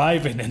like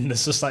driving and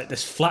there's just like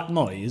this flat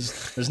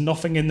noise, there's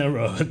nothing in the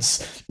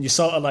roads, you're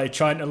sort of like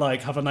trying to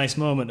like have a nice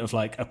moment of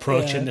like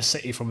approaching the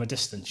city from a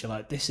distance. You're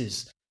like, this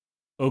is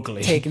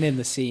ugly, taking in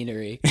the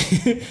scenery.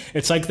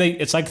 It's like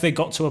they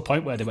got to a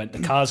point where they went, the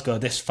cars go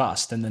this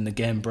fast and then the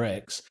game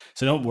breaks,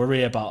 so don't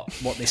worry about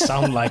what they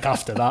sound like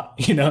after that,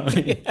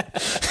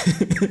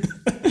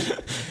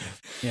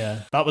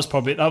 Yeah, that was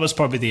probably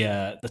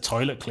the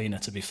toilet cleaner,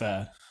 to be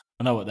fair.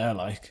 I know what they're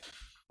like.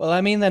 Well, I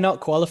mean, they're not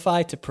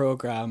qualified to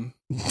program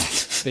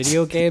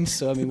video games,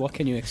 so I mean, what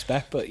can you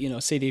expect? But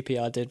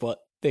CDPR did what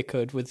they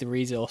could with the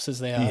resources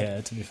they had. Yeah,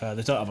 to be fair,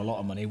 they don't have a lot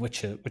of money,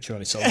 which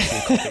only sold a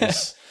few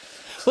copies.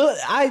 Well,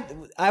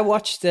 I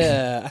watched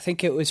I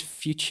think it was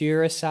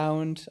Futura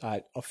Sound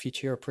or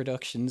Futura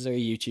Productions, or a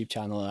YouTube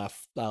channel I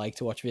like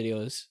to watch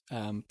videos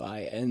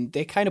by, and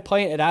they kind of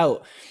pointed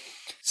out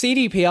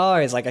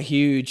CDPR is like a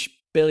huge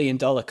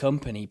billion-dollar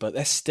company, but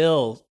they're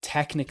still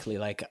technically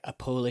like a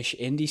Polish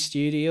indie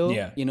studio.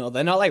 Yeah.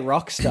 They're not like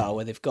Rockstar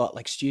where they've got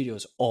like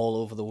studios all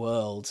over the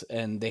world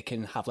and they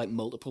can have like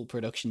multiple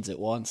productions at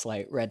once.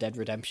 Like Red Dead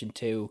Redemption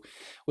 2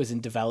 was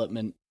in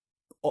development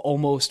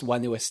almost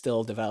when they were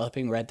still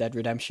developing Red Dead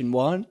Redemption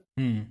 1.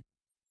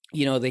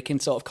 They can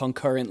sort of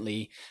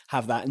concurrently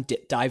have that and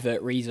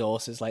divert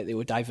resources, like they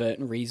were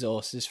diverting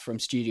resources from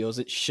studios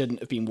that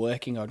shouldn't have been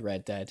working on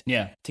Red Dead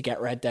to get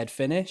Red Dead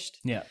finished.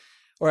 Yeah.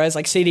 Whereas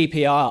like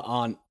CDPR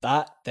aren't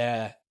that.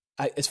 They're,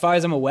 as far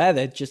as I'm aware,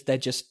 they're just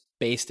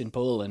based in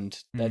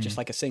Poland. They're just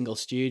like a single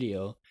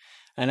studio.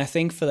 And I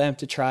think for them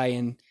to try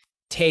and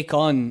take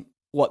on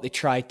what they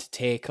tried to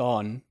take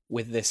on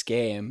with this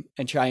game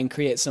and try and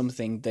create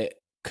something that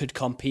could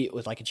compete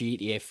with like a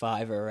GTA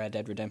 5 or a Red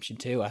Dead Redemption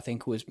 2, I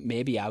think was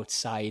maybe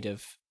outside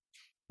of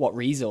what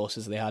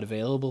resources they had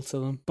available to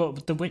them.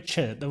 But The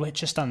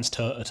Witcher stands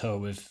toe-to-toe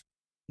with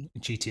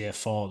GTA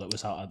 4 that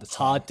was out at the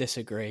time. Hard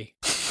disagree.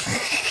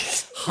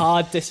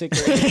 Hard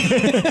disagree.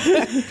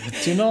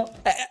 Do you not?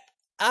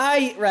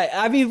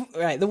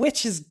 The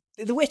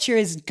Witcher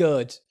is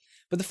good,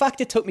 but the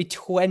fact it took me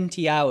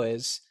 20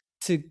 hours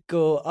to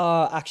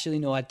go, actually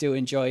no, I do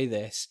enjoy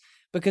this,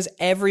 because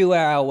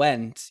everywhere I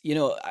went,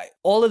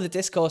 all of the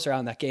discourse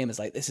around that game is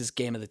like, this is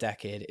game of the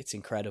decade, it's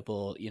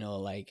incredible,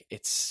 like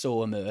it's so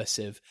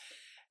immersive,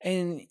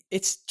 and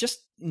it's just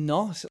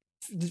not.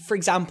 For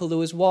example, there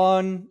was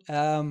one,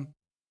 I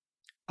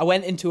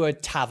went into a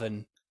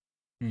tavern.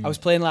 I was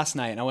playing last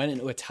night and I went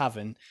into a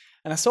tavern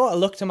and I sort of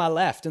looked to my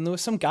left and there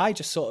was some guy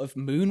just sort of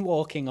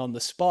moonwalking on the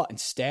spot and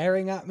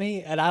staring at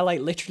me, and I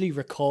like literally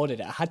recorded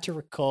it. I had to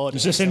record it.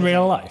 Was this in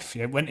real life?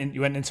 You went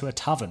into a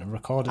tavern and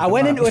recorded it? I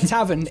went into a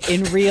tavern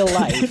in real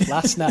life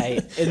last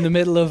night in the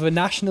middle of a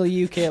national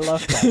UK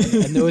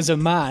lockdown, and there was a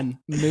man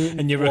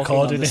and you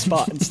recorded on the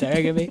spot and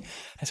staring at me.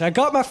 And so I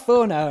got my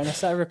phone out and I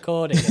started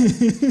recording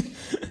it.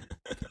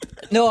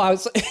 No, I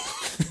was...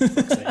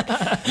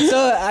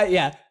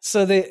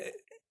 So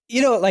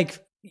like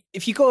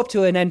if you go up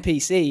to an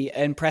NPC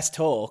and press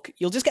talk,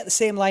 you'll just get the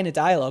same line of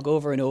dialogue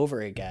over and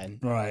over again.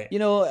 Right.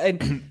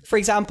 And for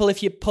example,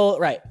 if you pull,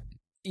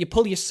 you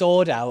pull your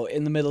sword out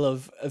in the middle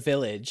of a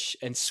village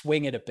and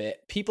swing it a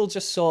bit. People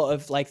just sort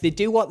of like, they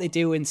do what they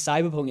do in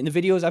Cyberpunk. In the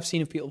videos I've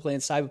seen of people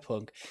playing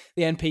Cyberpunk,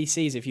 the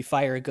NPCs, if you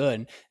fire a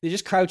gun, they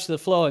just crouch to the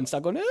floor and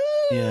start going,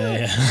 "Ah!"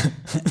 Yeah.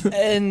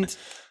 And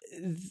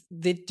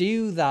they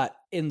do that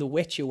in The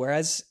Witcher.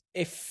 Whereas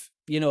if,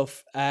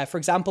 for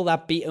example,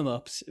 that beat 'em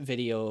ups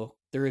video,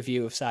 the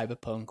review of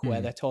Cyberpunk,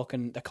 where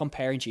they're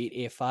comparing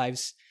GTA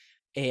 5's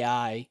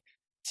AI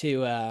to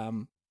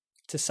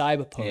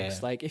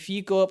Cyberpunk's. Like, if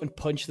you go up and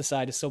punch the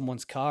side of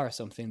someone's car or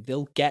something,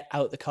 they'll get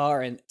out the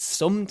car, and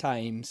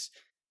sometimes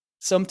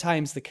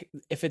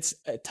if it's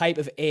a type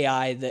of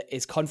AI that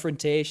is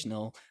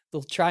confrontational,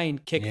 they'll try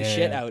and kick the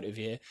shit out of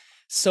you.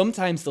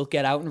 Sometimes they'll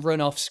get out and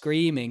run off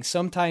screaming.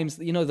 Sometimes,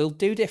 they'll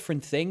do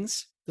different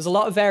things. There's a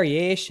lot of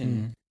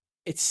variation.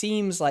 It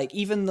seems like,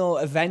 even though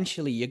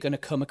eventually you're going to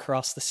come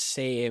across the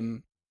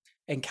same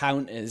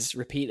encounters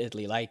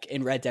repeatedly, like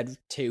in Red Dead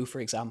 2,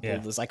 for example,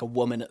 there's like a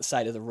woman at the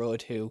side of the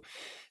road who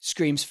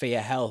screams for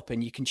your help,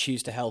 and you can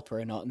choose to help her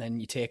or not, and then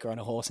you take her on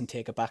a horse and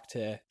take her back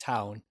to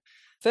town.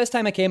 First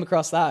time I came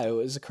across that, it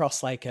was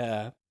across like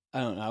I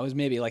don't know, I was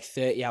maybe like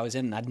 30 hours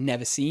in and I'd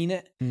never seen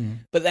it.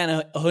 But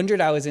then 100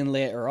 hours in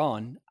later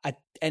on, I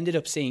ended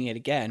up seeing it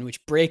again,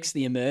 which breaks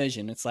the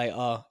immersion. It's like,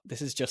 oh,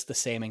 this is just the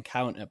same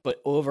encounter. But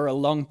over a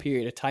long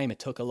period of time, it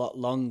took a lot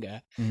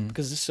longer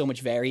because there's so much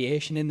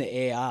variation in the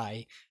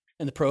AI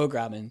and the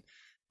programming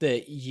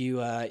that you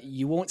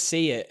won't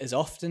see it as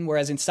often.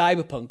 Whereas in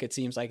Cyberpunk, it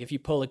seems like if you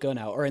pull a gun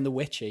out, or in The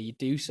Witcher, you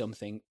do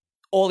something,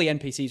 all the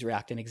NPCs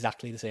react in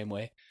exactly the same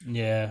way.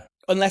 Yeah.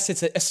 Unless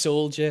it's a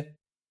soldier,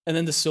 and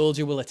then the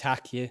soldier will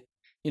attack you.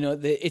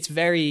 It's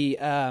very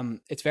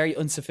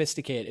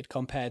unsophisticated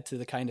compared to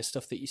the kind of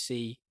stuff that you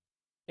see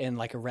in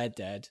like a Red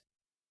Dead.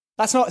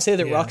 That's not to say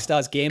that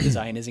Rockstar's game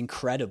design is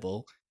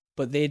incredible,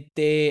 but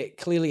they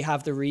clearly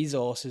have the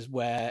resources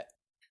where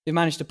they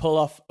managed to pull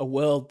off a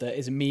world that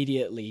is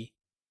immediately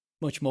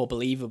much more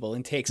believable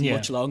and takes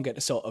much longer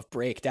to sort of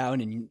break down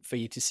and for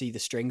you to see the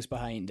strings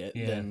behind it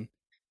than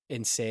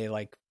in, say,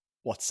 like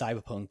what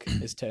Cyberpunk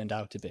has turned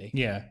out to be.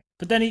 Yeah.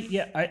 But then,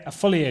 I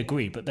fully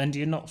agree. But then do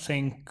you not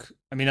think,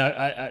 I mean,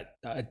 I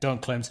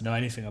don't claim to know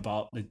anything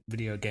about the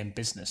video game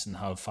business and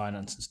how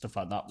finance and stuff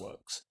like that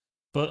works.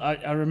 But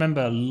I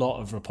remember a lot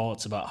of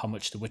reports about how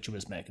much The Witcher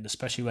was making,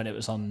 especially when it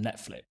was on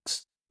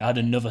Netflix. I had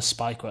another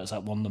spike where it was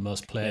like one of the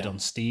most played on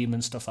Steam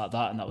and stuff like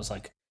that. And that was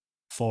like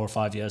 4 or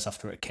 5 years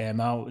after it came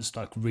out. It was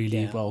like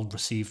really well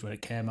received when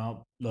it came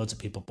out. Loads of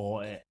people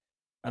bought it.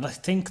 And I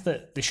think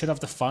that they should have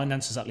the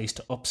finances at least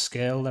to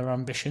upscale their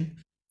ambition.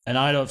 And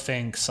I don't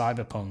think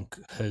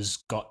Cyberpunk has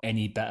got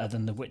any better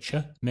than The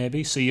Witcher,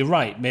 maybe. So you're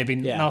right. Maybe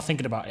now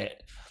thinking about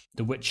it,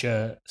 The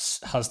Witcher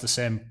has the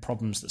same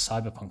problems that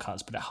Cyberpunk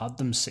has, but it had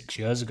them 6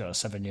 years ago,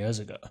 7 years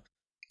ago.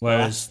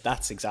 Whereas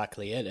that's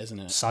exactly it, isn't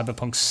it?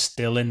 Cyberpunk's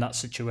still in that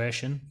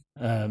situation.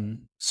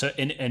 So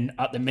in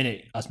at the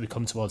minute, as we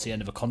come towards the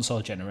end of a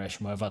console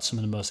generation, where we've had some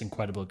of the most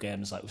incredible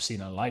games like we've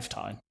seen in a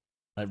lifetime,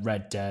 like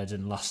Red Dead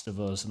and Last of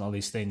Us and all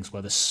these things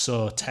where they're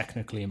so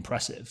technically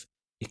impressive,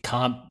 you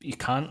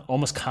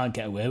almost can't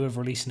get away with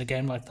releasing a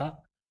game like that,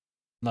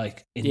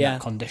 like in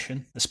that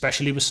condition,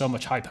 especially with so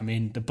much hype. I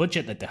mean, the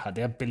budget that they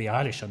had Billie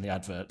Eilish on the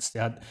adverts,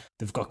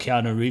 they've got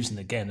Keanu Reeves in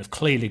the game, they've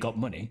clearly got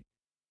money,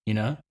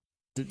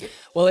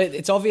 Well,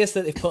 it's obvious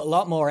that they've put a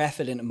lot more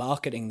effort into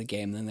marketing the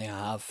game than they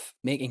have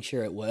making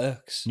sure it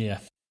works. Yeah.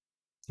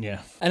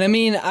 And I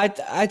mean, I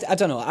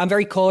don't know. I'm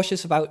very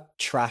cautious about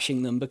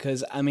trashing them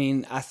because, I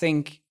mean, I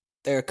think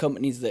there are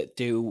companies that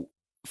do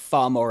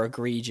far more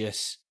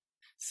egregious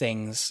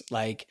things,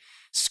 like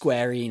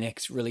Square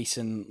Enix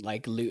releasing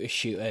like looter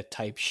shooter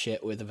type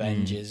shit with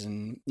Avengers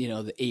and,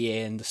 the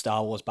EA and the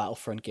Star Wars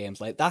Battlefront games.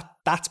 Like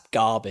that's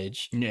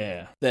garbage.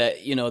 Yeah. That,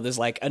 there's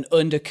like an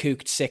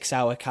undercooked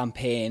 6-hour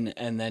campaign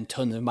and then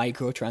tons of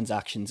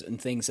microtransactions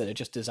and things that are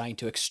just designed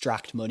to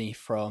extract money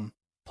from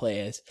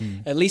players.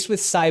 At least with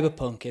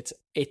Cyberpunk,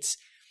 it's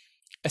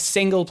a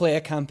single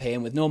player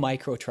campaign with no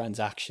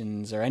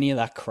microtransactions or any of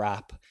that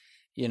crap,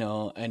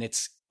 and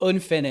it's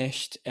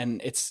unfinished,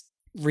 and it's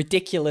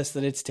ridiculous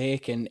that it's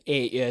taken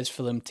 8 years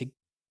for them to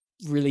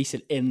release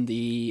it in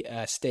the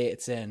state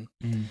it's in.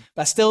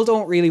 But I still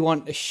don't really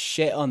want to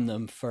shit on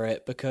them for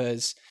it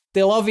because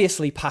they'll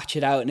obviously patch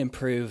it out and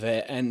improve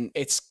it, and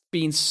it's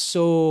been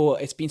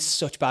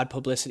such bad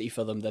publicity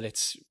for them that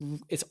it's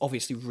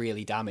obviously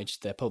really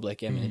damaged their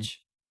public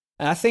image.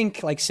 And I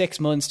think like 6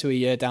 months to a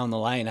year down the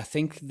line, I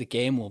think the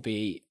game will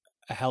be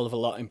a hell of a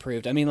lot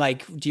improved. I mean,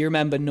 like, do you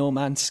remember No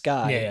Man's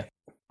Sky? Yeah.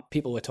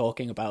 People were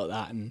talking about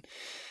that, and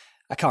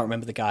I can't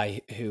remember the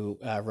guy who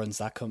runs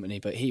that company,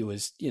 but he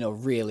was,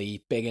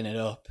 really bigging it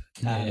up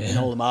in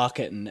all the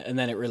marketing, and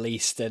then it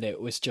released, and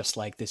it was just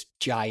like this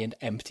giant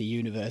empty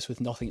universe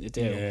with nothing to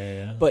do.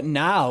 Yeah. But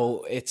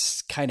now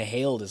it's kind of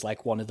hailed as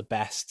like one of the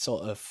best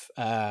sort of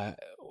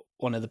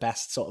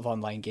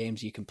online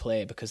games you can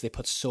play because they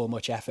put so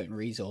much effort and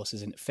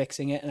resources into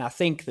fixing it, and I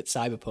think that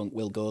Cyberpunk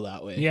will go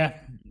that way. Yeah,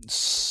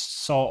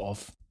 sort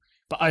of.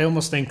 But I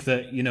almost think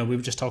that, we were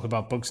just talking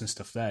about bugs and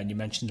stuff there, and you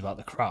mentioned about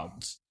the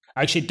crowds.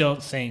 I actually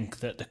don't think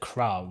that the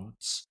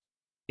crowds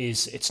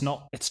it's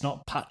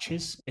not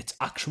patches, it's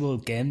actual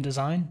game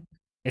design.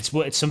 It's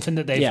something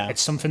that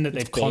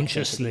they've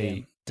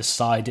consciously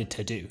decided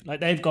to do. Like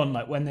they've gone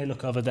like, when they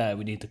look over there,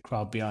 we need the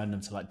crowd behind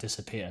them to like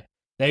disappear.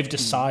 They've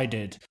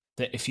decided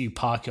that if you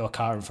park your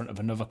car in front of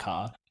another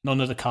car, none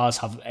of the cars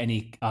have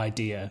any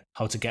idea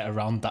how to get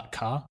around that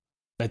car.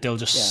 Like they'll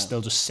just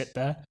sit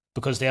there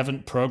because they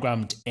haven't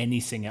programmed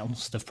anything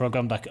else. They've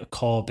programmed like a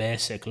core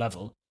basic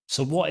level.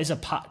 So what is a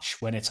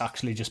patch when it's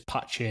actually just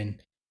patching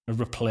a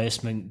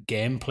replacement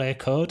gameplay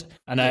code?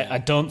 And I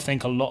don't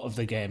think a lot of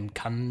the game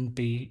can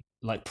be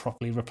like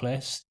properly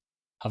replaced.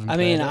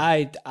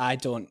 I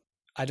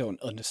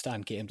don't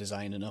understand game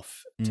design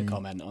enough to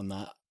comment on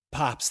that.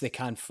 Perhaps they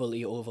can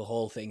fully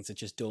overhaul things that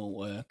just don't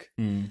work.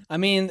 I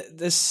mean,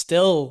 there's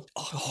still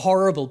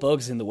horrible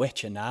bugs in The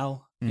Witcher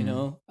now. You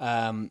know,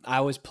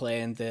 I was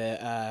playing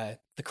the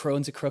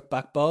Crones of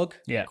Crookback Bog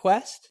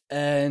quest,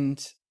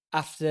 and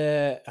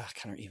after I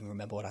can't even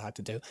remember what I had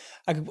to do.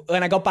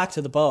 When I got back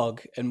to the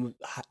bog and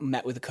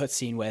met with a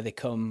cutscene where they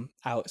come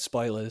out,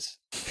 spoilers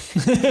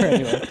for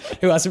anyone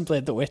who hasn't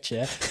played The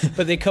Witcher,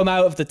 but they come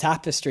out of the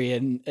tapestry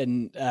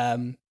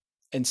and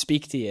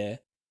speak to you.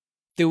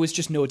 There was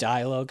just no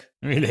dialogue.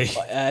 Really?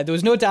 There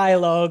was no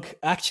dialogue.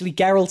 Actually,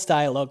 Geralt's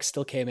dialogue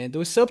still came in. There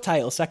was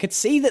subtitles, so I could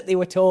see that they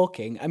were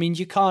talking. I mean,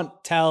 you can't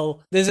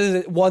tell. This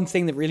is one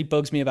thing that really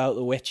bugs me about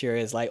The Witcher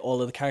is like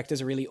all of the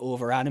characters are really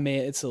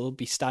over-animated, so they'll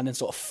be standing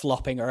sort of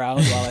flopping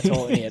around while they're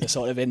talking here to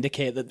sort of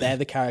indicate that they're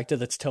the character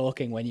that's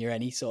talking when you're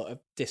any sort of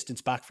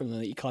distance back from them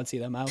that you can't see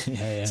their mouth.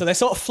 So they're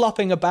sort of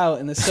flopping about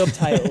and the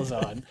subtitles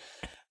on.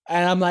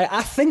 And I'm like,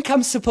 I think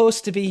I'm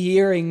supposed to be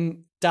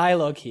hearing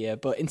dialogue here,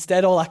 but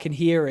instead all I can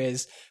hear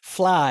is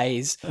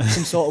flies,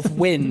 some sort of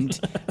wind,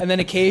 and then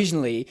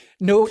occasionally,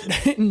 no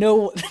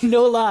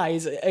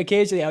lies,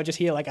 occasionally I'll just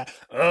hear like a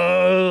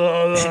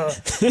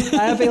and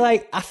I'll be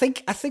like, I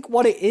think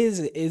what it is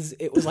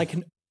it was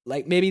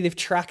like maybe they've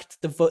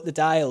tracked the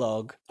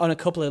dialogue on a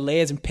couple of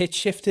layers and pitch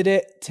shifted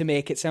it to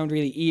make it sound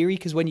really eerie,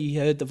 because when you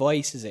heard the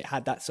voices it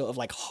had that sort of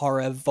like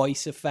horror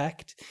voice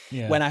effect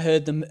when I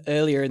heard them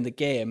earlier in the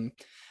game.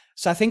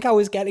 So I think I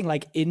was getting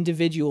like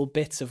individual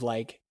bits of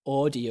like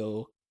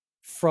audio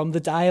from the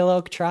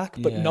dialogue track,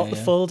 but not the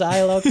full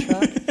dialogue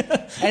track.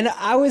 And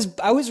I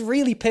was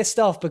really pissed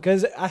off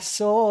because I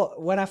saw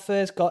when I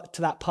first got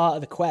to that part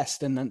of the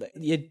quest and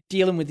you're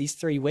dealing with these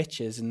three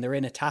witches and they're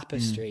in a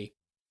tapestry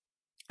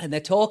and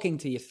they're talking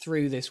to you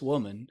through this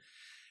woman.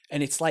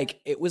 And it's like,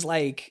 it was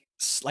like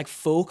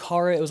folk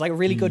horror. It was like a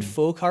really good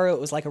folk horror. It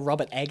was like a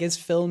Robert Eggers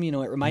film, you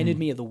know, it reminded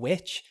me of The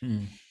Witch.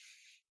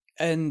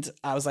 And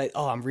I was like,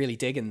 oh, I'm really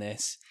digging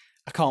this.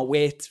 I can't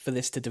wait for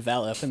this to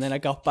develop. And then I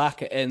got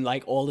back and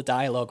like all the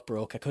dialogue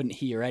broke. I couldn't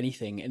hear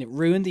anything and it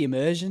ruined the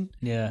immersion.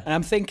 Yeah. And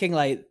I'm thinking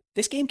like,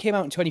 this game came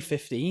out in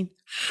 2015.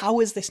 How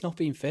is this not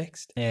being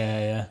fixed?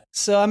 Yeah.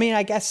 So, I mean,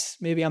 I guess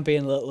maybe I'm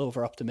being a little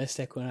over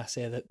optimistic when I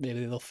say that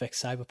maybe they'll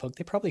fix Cyberpunk.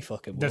 They probably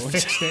fucking won't.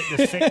 They've fixed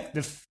it.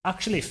 They've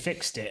actually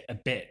fixed it a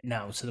bit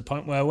now, to the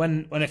point where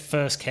when it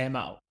first came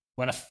out,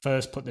 when I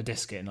first put the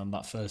disc in on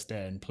that first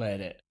day and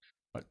played it,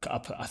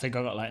 I think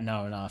I got like an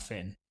hour and a half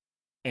in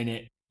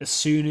it. As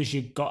soon as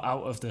you got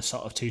out of the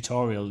sort of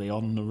tutorial, the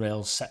on the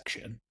rails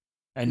section,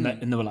 and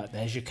they were like,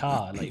 "There's your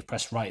car." Like you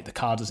press right, the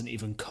car doesn't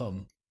even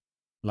come.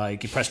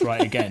 Like you press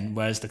right again,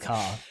 where's the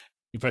car?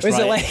 You press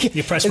right.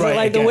 You press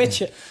right again. The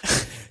Witcher?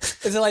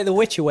 Is it like The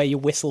Witcher where you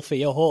whistle for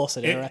your horse?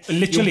 And it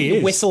literally is.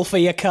 You whistle for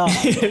your car.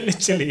 It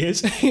literally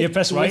is. You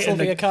press right, whistle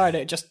for your car, and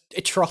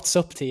it trots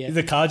up to you.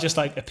 The car just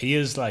like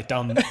appears like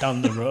down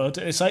the road.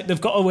 It's like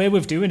they've got away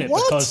with doing it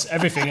because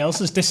everything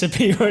else is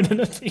disappearing and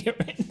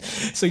appearing.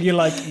 So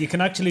you can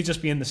actually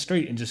just be in the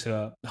street and just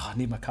go, oh, I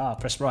need my car.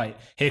 Press right.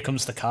 Here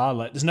comes the car.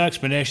 Like there's no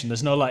explanation.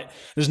 There's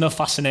no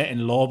fascinating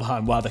lore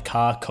behind why the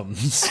car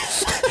comes.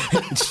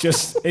 It's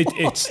just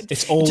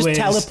it's always just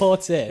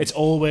teleports in. It's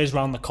always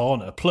round the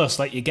corner. Plus,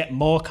 like you get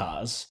more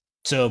cars.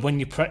 So when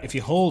if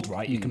you hold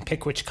right, you can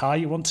pick which car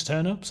you want to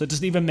turn up. So it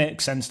doesn't even make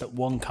sense that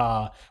one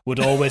car would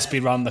always be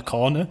round the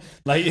corner.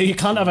 Like you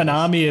can't have an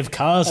army of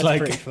cars. That's like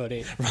pretty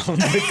funny.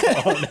 Round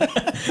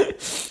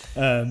the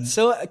corner.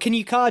 So can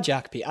you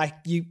carjack people?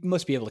 You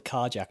must be able to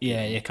carjack people.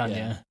 Yeah, you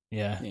can.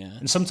 Yeah.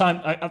 And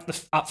sometimes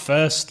at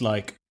first,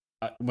 like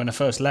when I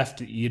first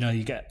left, you know,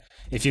 you get.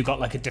 If you've got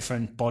like a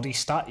different body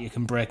stat, you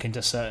can break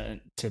into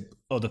to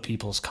other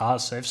people's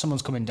cars. So if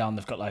someone's coming down,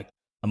 they've got like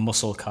a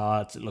muscle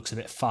car that looks a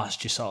bit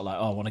fast, you're sort of like,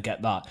 oh, I want to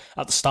get that.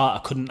 At the start,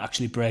 I couldn't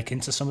actually break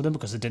into some of them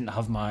because I didn't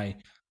have my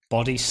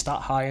body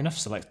stat high enough.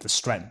 So like the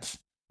strength,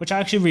 which I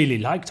actually really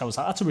liked. I was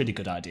like, that's a really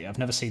good idea. I've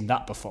never seen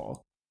that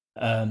before.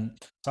 So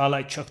I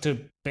like chucked a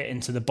bit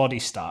into the body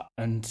stat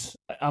and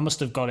I must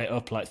have got it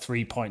up like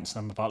 3 points.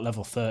 And I'm about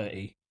level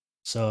 30.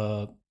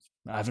 So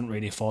I haven't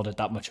really afforded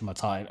that much of my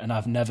time, and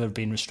I've never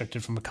been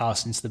restricted from a car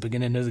since the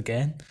beginning of the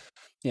game.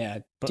 Yeah.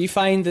 But do you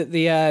find that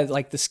the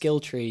like the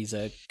skill trees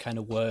are kind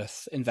of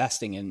worth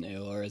investing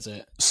into, or is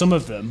it some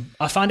of them,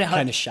 I find it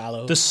kind of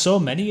shallow? There's so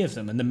many of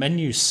them, and the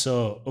menu's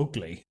so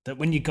ugly that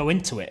when you go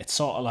into it, it's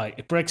sort of like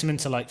it breaks them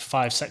into like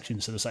 5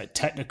 sections. So there's like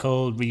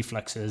technical,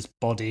 reflexes,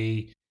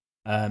 body,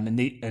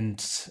 and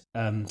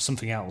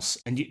something else.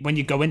 And when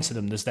you go into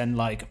them, there's then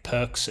like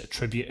perks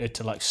attributed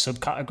to like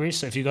subcategories.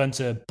 So if you go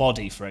into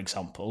body, for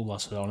example,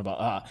 whilst we're on about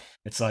that,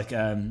 it's like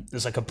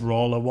there's like a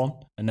brawler one,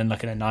 and then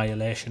like an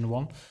annihilation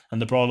one,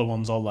 and the brawler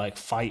one's all like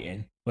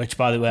fighting. Which,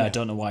 by the way, I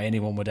don't know why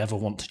anyone would ever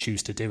want to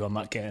choose to do on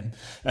that game.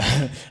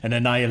 And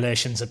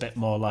Annihilation's a bit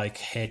more like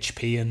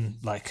HP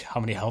and like how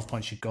many health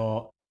points you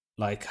got,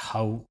 like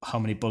how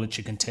many bullets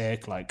you can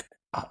take, like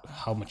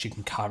how much you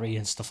can carry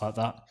and stuff like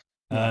that.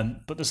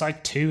 But there's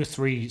like 2 or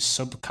 3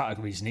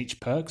 subcategories in each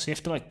perk, so you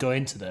have to like go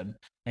into them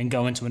and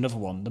go into another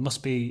one. There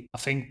must be, I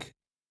think,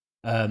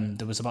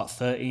 there was about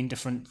 13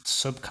 different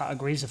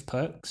subcategories of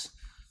perks,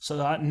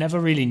 so I never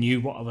really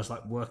knew what I was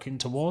like working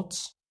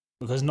towards,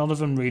 because none of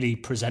them really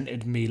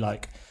presented me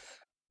like,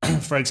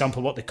 for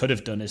example, what they could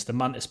have done is the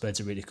mantis blades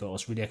are really cool. I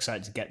was really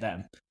excited to get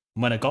them.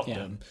 And when I got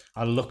them,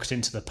 I looked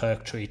into the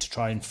perk tree to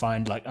try and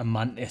find like a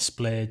mantis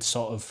blade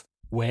sort of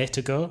way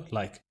to go.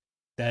 Like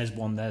there's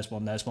one,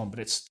 but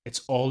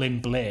it's all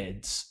in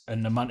blades,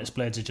 and the mantis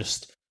blades are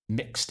just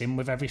mixed in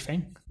with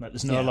everything. Like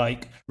there's no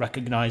like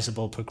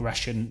recognizable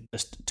progression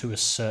as to a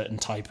certain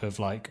type of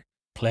like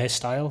play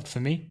style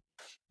for me.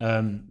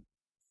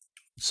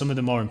 Some of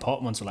the more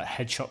important ones were like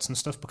headshots and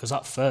stuff, because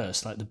at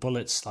first, like the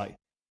bullets, like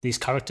the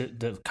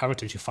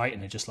characters you're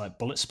fighting are just like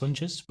bullet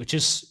sponges, which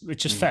is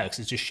fair because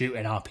it's just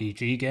shooting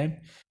RPG game.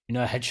 You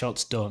know,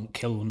 headshots don't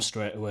kill them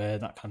straight away,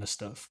 that kind of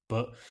stuff.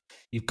 But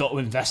you've got to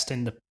invest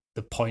in the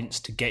points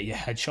to get your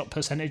headshot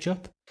percentage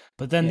up.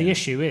 But then the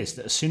issue is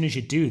that as soon as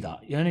you do that,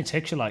 it only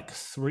takes you like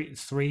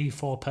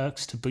 4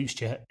 perks to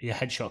boost your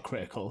headshot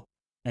critical.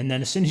 And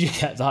then as soon as you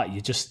get that,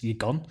 you're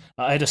gone.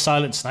 I had a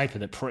silent sniper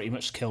that pretty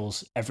much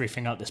kills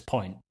everything at this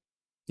point.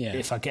 Yeah.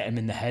 If I get him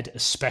in the head,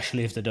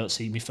 especially if they don't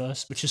see me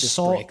first, which is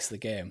breaks the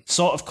game.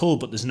 Sort of cool,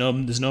 but there's no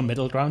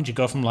middle ground. You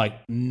go from like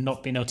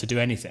not being able to do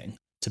anything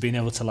to being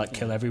able to like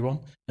kill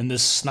everyone. And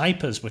there's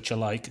snipers which are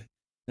like,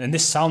 and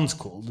this sounds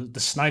cool, the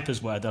snipers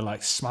where they're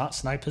like smart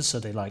snipers, so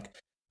they like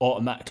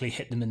automatically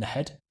hit them in the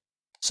head.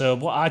 So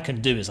what I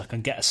can do is I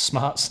can get a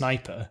smart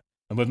sniper,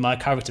 and with my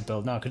character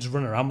build now, I could just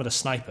run around with a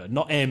sniper,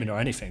 not aiming or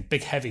anything,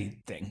 big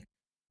heavy thing,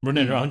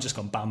 running around just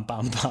going bam,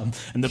 bam, bam,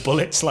 and the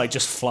bullets like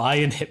just fly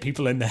and hit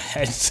people in the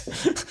head. Just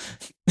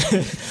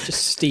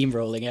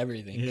steamrolling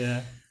everything.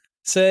 Yeah.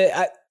 So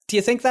do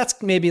you think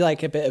that's maybe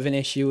like a bit of an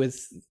issue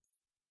with,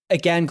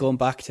 again, going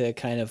back to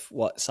kind of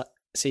what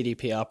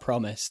CDPR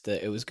promised,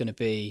 that it was going to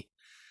be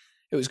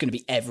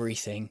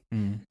everything,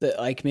 that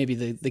like maybe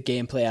the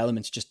gameplay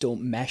elements just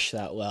don't mesh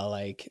that well.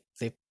 Like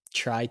they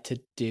tried to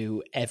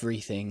do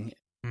everything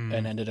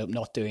and ended up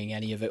not doing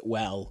any of it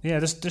well. Yeah,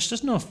 there's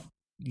just no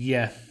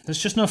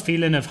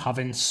feeling of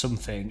having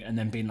something and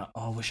then being like,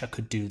 oh, I wish I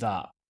could do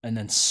that, and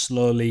then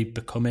slowly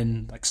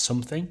becoming like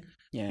something.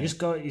 Yeah,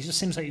 it just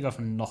seems like you go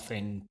from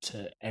nothing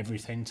to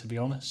everything, to be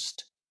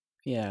honest.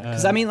 Yeah,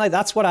 because I mean, like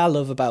that's what I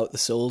love about the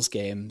Souls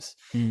games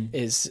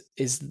is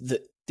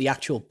the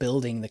actual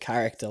building the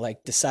character,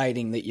 like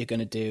deciding that you're going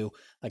to do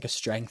like a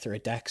strength or a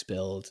dex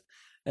build,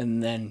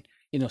 and then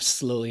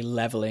slowly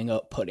leveling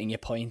up, putting your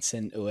points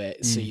into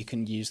it so you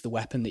can use the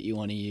weapon that you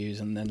want to use,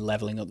 and then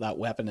leveling up that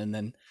weapon, and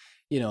then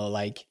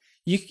like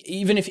you,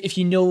 even if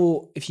you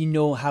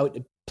know how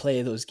to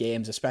play those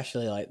games,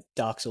 especially like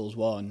Dark Souls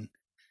 1,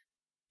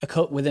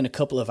 within a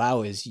couple of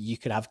hours you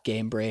could have a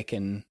game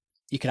breaking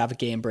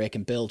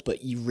build,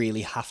 but you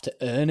really have to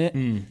earn it.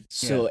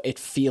 So it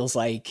feels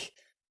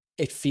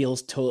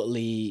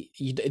totally,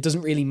 it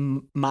doesn't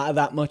really matter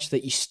that much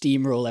that you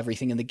steamroll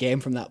everything in the game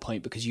from that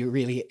point, because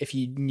if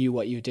you knew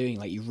what you were doing,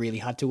 like you really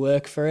had to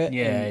work for it.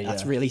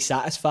 That's really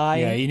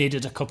satisfying. Yeah, you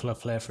needed a couple of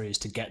playthroughs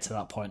to get to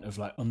that point of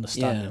like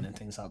understanding and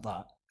things like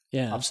that.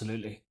 Yeah,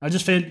 absolutely. I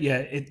just feel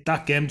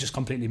that game just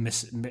completely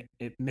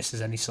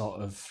misses any sort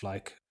of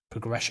like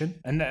progression.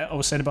 And I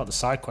was saying about the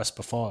side quest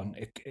before,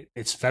 and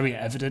it's very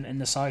evident in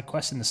the side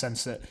quest, in the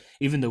sense that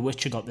even The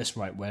Witcher got this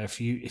right, where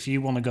if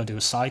you want to go do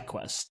a side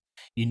quest,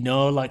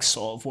 like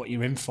sort of what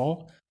you're in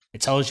for.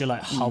 It tells you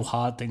like how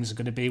hard things are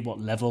going to be, what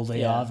level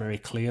they are very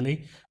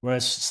clearly,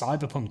 whereas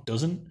Cyberpunk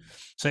doesn't.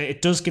 So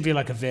it does give you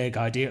like a vague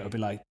idea. It'll be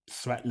like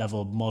threat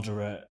level,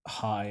 moderate,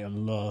 high,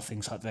 and low,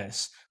 things like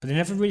this. But they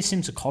never really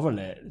seem to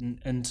correlate.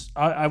 And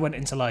I went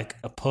into like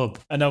a pub,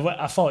 and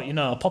I thought,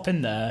 I'll pop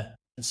in there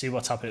and see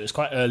what's happening. It was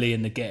quite early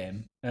in the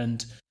game,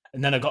 and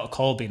then I got a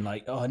call being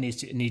like, oh, I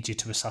need you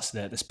to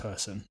assassinate this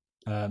person.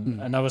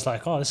 And I was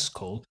like, oh, this is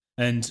cool.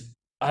 And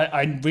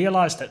I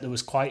realized that there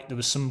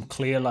was some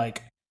clear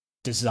like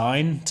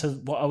design to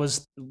where I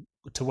was.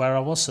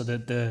 So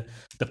that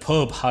the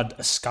pub had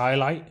a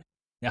skylight.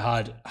 It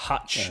had a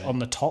hatch on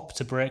the top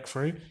to break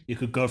through. You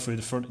could go through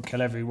the front and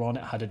kill everyone.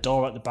 It had a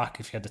door at the back.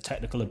 If you had the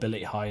technical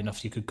ability high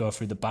enough, you could go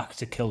through the back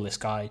to kill this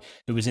guy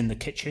who was in the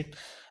kitchen.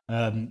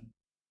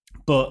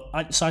 So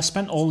I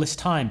spent all this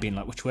time being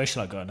like, which way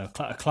should I go? And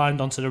I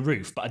climbed onto the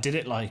roof, but I did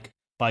it like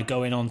by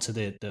going onto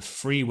the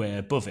freeway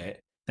above it,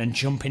 then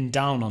jumping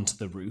down onto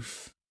the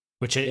roof,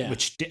 which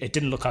it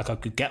didn't look like I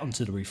could get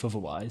onto the roof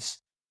otherwise,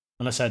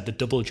 unless I had the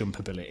double jump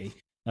ability.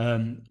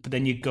 But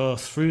then you go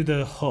through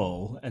the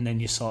hole, and then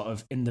you're sort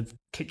of in the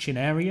kitchen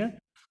area.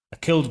 I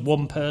killed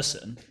one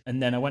person,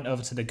 and then I went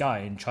over to the guy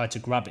and tried to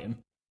grab him,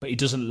 but he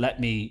doesn't let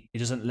me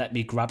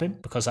grab him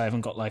because I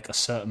haven't got like a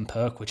certain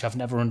perk, which I've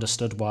never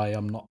understood why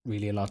I'm not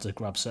really allowed to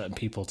grab certain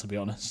people, to be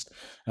honest.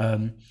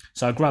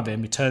 So I grab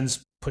him, he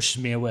turns,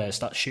 pushes me away,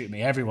 starts shooting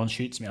me. Everyone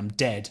shoots me. I'm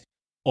dead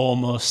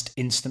almost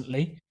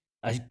instantly.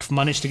 I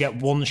managed to get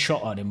one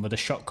shot on him with a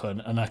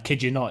shotgun, and I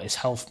kid you not, his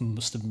health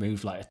must have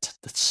moved like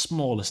the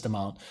smallest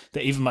amount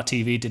that even my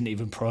TV didn't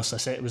even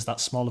process it. It was that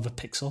small of a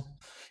pixel.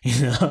 You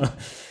know,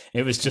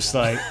 it was just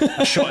like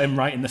I shot him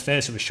right in the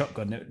face with a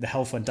shotgun. The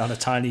health went down a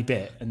tiny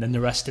bit, and then the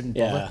rest didn't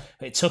bother.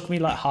 Yeah. It took me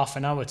like half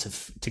an hour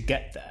to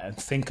get there and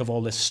think of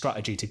all this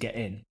strategy to get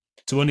in,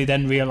 to only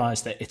then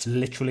realize that it's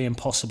literally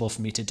impossible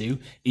for me to do,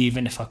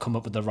 even if I come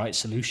up with the right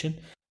solution,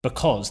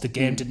 because the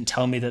game didn't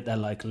tell me that they're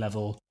like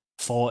level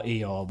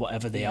 40 or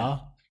whatever they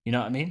are. You know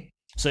what I mean?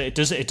 So it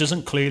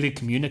doesn't clearly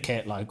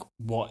communicate like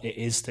what it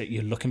is that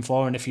you're looking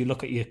for. And if you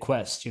look at your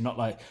quest, you're not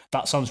like,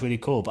 that sounds really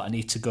cool, but I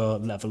need to go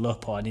level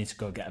up, or I need to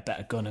go get a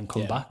better gun and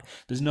come back.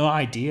 There's no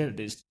idea.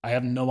 I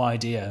have no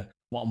idea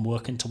what I'm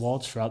working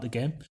towards throughout the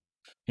game.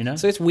 You know?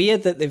 So it's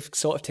weird that they've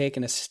sort of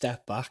taken a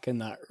step back in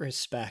that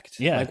respect.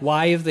 Yeah. Like,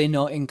 why have they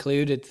not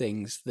included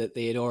things that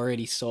they had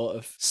already sort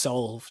of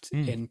solved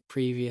in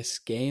previous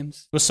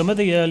games? Well, some of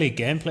the early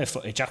gameplay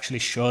footage actually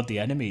showed the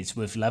enemies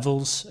with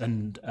levels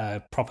and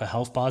proper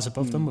health bars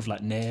above them with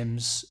like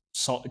names,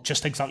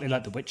 just exactly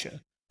like The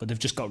Witcher, but they've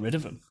just got rid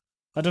of them.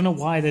 I don't know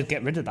why they'd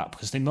get rid of that,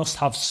 because they must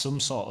have some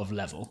sort of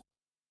level,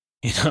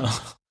 you know?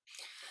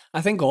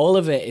 I think all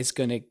of it is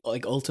going to,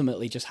 like,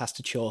 ultimately just has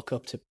to chalk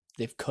up to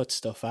they've cut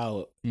stuff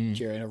out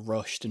during a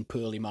rushed and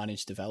poorly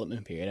managed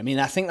development period. I mean,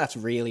 I think that's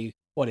really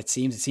what it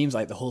seems. It seems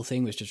like the whole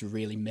thing was just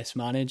really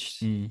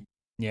mismanaged.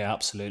 Yeah,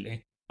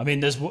 absolutely. I mean,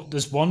 there's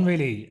one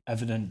really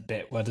evident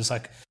bit where there's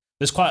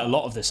quite a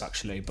lot of this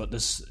actually, but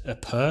there's a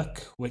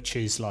perk which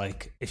is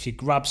like, if you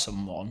grab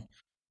someone,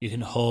 you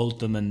can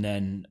hold them and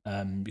then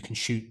you can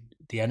shoot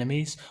the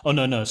enemies. Oh,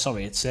 no,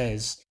 sorry. It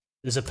says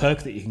there's a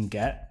perk that you can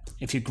get.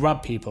 If you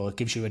grab people, it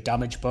gives you a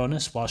damage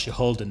bonus whilst you're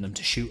holding them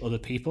to shoot other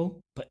people.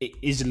 But it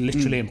is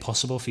literally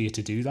impossible for you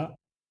to do that.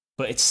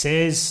 But it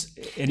says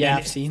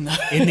I've seen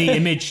that. in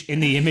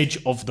the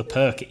image of the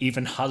perk, it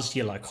even has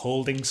you like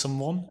holding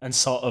someone and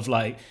sort of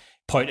like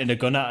pointing a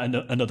gun at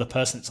another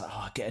person. It's like,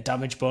 oh, I get a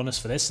damage bonus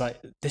for this.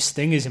 Like, this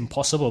thing is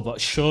impossible, but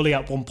surely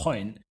at one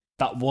point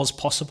that was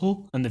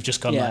possible, and they've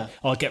just gone like,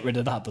 oh, I'll get rid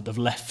of that, but they've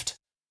left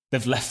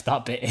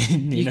that bit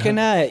in. You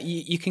know?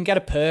 You can get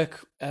a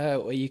perk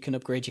where you can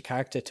upgrade your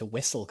character to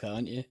whistle,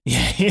 can't you?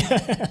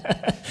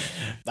 Yeah.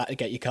 That'd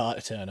get your car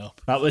to turn up.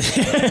 That was.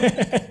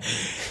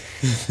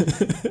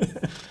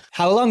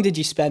 How long did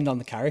you spend on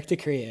the character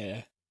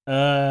creator?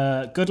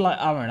 Good like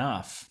hour and a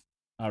half,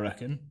 I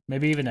reckon.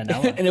 Maybe even an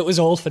hour. And it was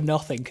all for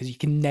nothing because you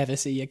can never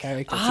see your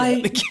character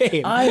throughout the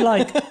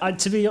game.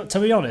 To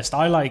be honest,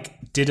 I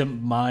like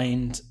didn't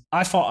mind.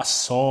 I thought I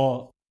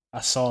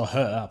saw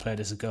her, I played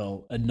as a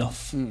girl,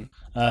 enough.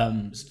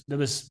 There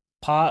was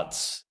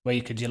parts where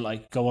you could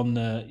go in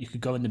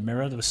the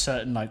mirror. There was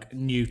certain like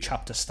new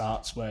chapter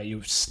starts where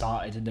you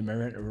started in the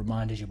mirror and it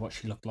reminded you what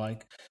she looked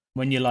like.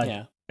 When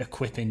you're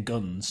equipping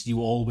guns, you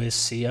always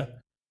see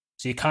her.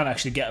 So you can't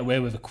actually get away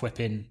with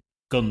equipping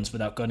guns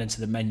without going into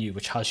the menu,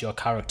 which has your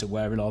character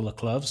wearing all the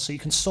clothes. So you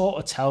can sort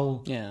of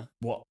tell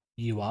what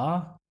you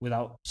are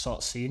without sort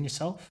of seeing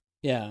yourself.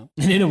 Yeah.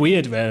 And in a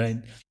weird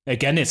way,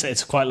 again,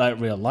 it's quite like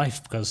real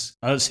life because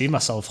I don't see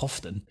myself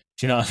often.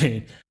 Do you know what I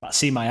mean? I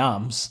see my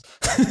arms.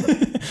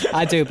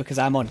 I do, because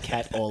I'm on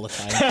Ket all the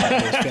time.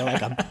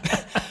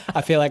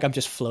 I feel like I'm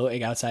just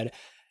floating outside.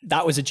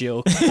 That was a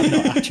joke. I'm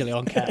not actually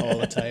on Ket all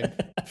the time.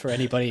 For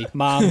anybody,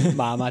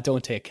 Mom, I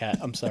don't take Ket.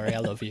 I'm sorry, I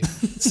love you.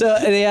 So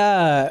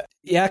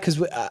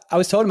because I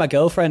was talking to my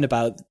girlfriend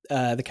about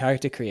the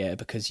character creator,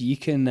 because you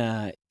can.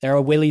 There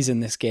are willies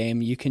in this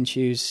game. You can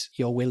choose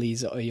your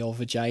willies or your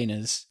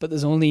vaginas, but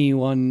there's only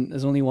one.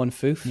 There's only one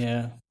foof.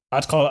 Yeah,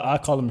 I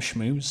call them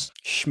schmooze.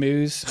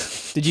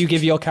 Schmooze. Did you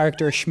give your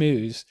character a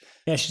schmooze?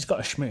 Yeah, she's got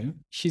a schmoo.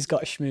 She's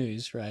got a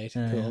schmooze, right?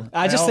 Yeah, cool. yeah.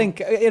 I just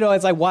think,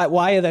 it's like,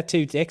 why are there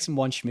two dicks and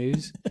one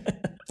schmooze?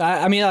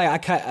 I mean,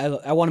 like,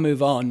 I want to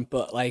move on,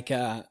 but like,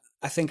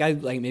 I think I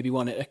like maybe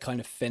wanted to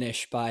kind of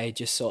finish by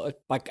just sort of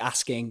like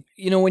asking,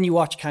 when you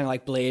watch kind of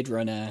like Blade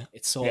Runner,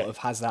 it sort of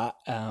has that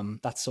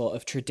that sort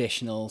of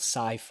traditional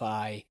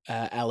sci-fi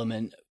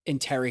element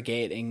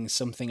interrogating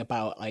something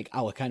about like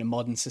our kind of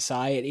modern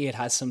society. It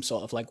has some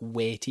sort of like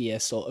weightier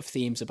sort of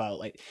themes about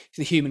like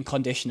the human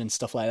condition and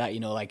stuff like that,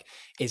 like,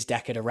 is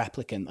Deckard a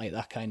replicant, like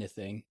that kind of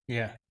thing.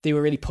 Yeah. They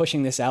were really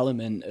pushing this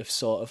element of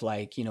sort of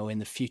like, in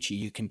the future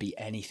you can be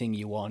anything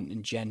you want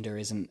and gender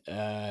isn't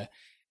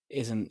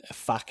isn't a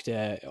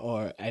factor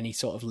or any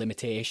sort of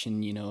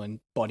limitation, and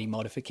body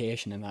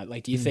modification and that.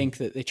 Like, do you think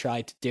that they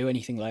tried to do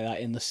anything like that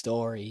in the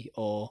story,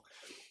 or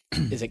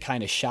is it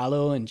kind of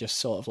shallow and just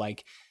sort of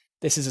like,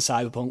 this is a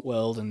cyberpunk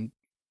world and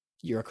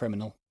you're a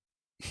criminal?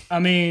 I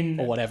mean,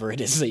 or whatever it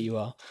is that you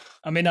are.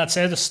 I mean, I'd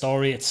say the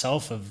story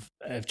itself of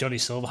Johnny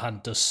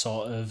Silverhand does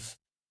sort of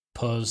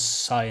pose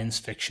science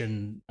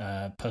fiction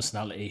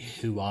personality,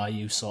 who are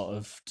you sort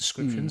of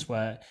descriptions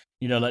where,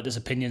 like there's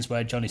opinions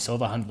where Johnny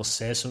Silverhand will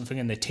say something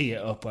and they tee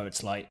it up where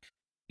it's like,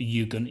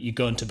 you're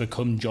going to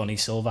become Johnny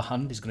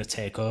Silverhand, he's going to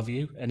take over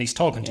you. And he's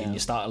talking to you and you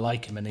start to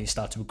like him and then you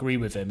start to agree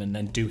with him and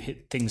then do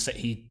things that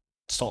he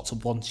sort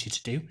of wants you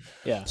to do.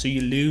 Yeah. So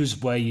you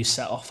lose where you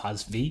set off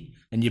as V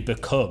and you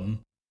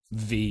become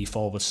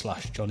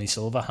V/Johnny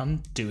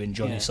Silverhand doing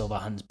Johnny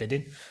Silverhand's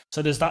bidding.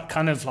 So there's that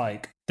kind of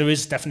like, there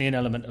is definitely an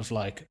element of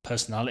like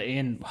personality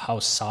and how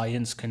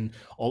science can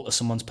alter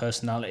someone's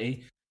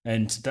personality.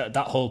 And that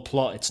whole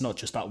plot, it's not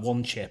just that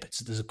one chip.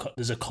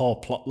 There's a core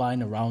plot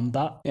line around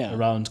that,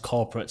 around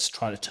corporates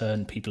trying to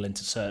turn people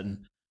into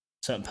certain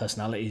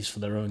personalities for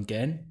their own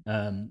gain.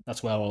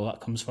 That's where all that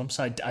comes from.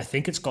 So I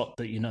think it's got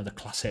the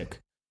classic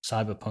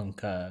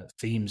cyberpunk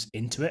themes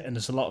into it, and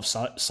there's a lot of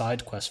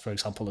side quests. For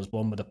example, there's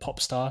one with a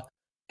pop star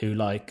who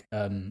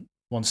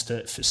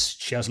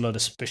she has a lot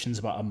of suspicions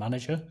about her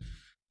manager,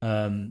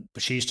 but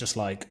she's just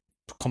like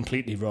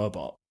completely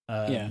robot.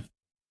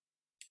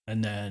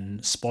 And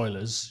then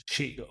spoilers,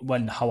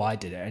 how I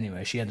did it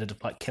anyway, she ended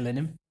up like killing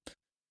him.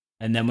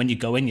 And then when you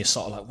go in, you're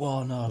sort of like,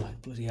 whoa, no,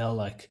 like bloody hell,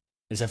 like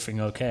is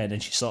everything okay? And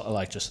then she sort of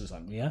like just was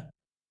like, yeah,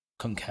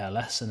 couldn't care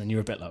less. And then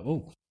you're a bit like,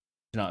 oh,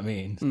 you know what I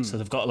mean? So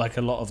they've got like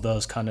a lot of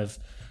those kind of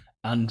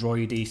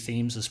android-y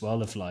themes as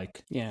well of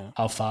like,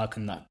 how far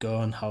can that go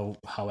and how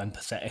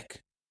empathetic.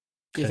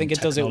 Do you think it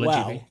does it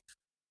well?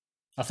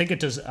 I think it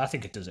does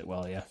it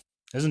well, yeah.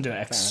 It doesn't do it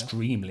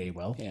extremely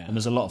well. Yeah. And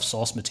there's a lot of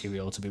source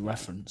material to be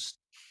referenced.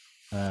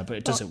 But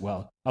it does it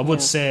well. I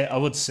would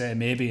say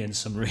maybe in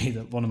summary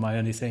that one of my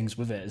only things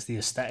with it is the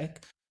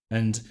aesthetic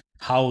and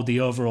how the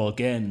overall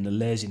game and the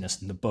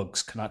laziness and the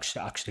bugs can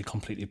actually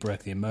completely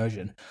break the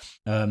immersion.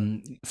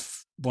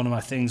 One of my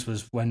things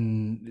was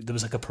when there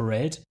was like a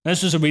parade. And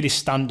this was a really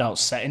standout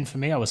setting for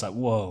me. I was like,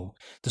 whoa,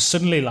 there's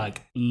suddenly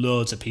like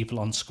loads of people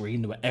on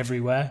screen. They were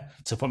everywhere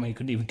to the point where you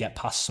couldn't even get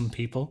past some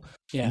people.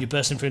 Yeah. And you're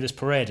bursting through this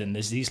parade and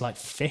there's these like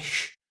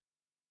fish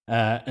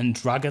and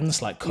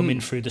dragons like coming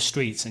through the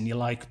streets, and you're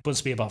like supposed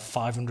to be about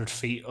 500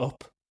 feet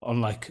up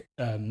on like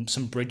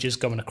some bridges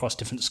going across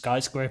different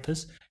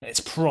skyscrapers. It's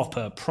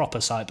proper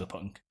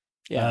cyberpunk.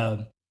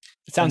 Yeah,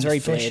 it sounds very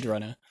Blade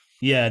Runner.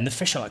 Yeah, and the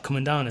fish are like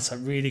coming down. It's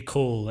like really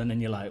cool, and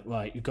then you're like,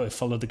 right, you got to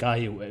follow the guy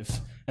you're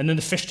with, and then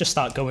the fish just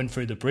start going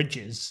through the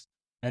bridges.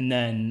 And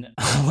then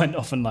I went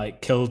off and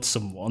like killed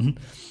someone,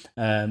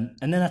 and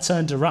then I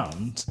turned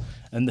around,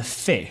 and the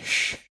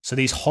fish. So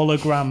these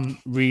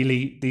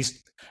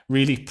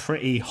really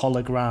pretty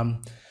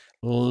hologram,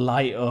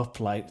 light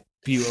up, like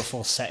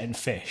beautiful setting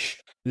fish.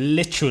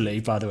 Literally,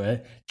 by the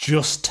way,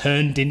 just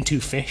turned into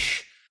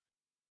fish.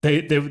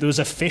 There was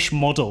a fish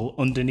model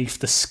underneath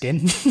the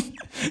skin.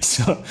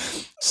 so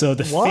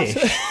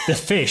the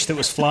fish that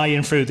was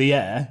flying through the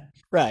air,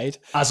 right,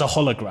 as a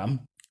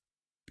hologram,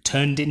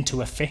 turned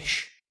into a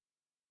fish.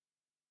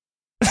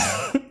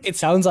 It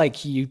sounds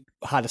like you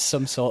had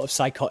some sort of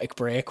psychotic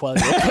break while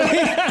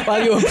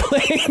you were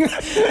playing.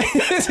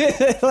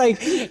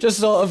 Like, just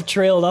sort of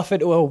trailed off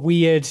into a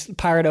weird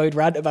paranoid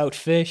rant about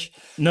fish.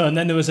 No, and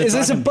then there was a. Is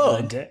this a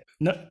bug?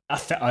 No,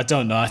 I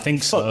don't know. I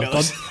think so.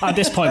 At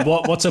this point,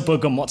 what's a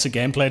bug and what's a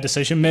gameplay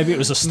decision? Maybe it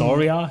was a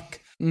story arc.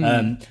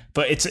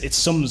 But it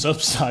sums up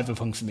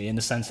Cyberpunk for me in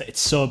the sense that it's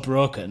so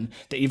broken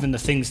that even the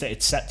things that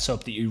it sets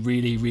up that you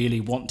really, really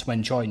want to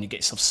enjoy and you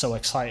get yourself so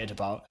excited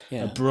about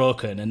are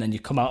broken, and then you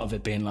come out of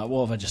it being like,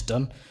 what have I just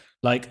done?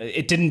 Like,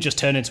 it didn't just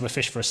turn into a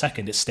fish for a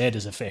second, it stayed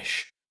as a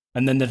fish.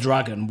 And then the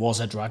dragon was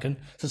a dragon.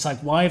 So it's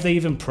like, why have they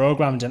even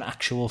programmed an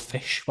actual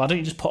fish? Why don't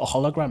you just put a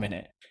hologram in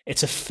it?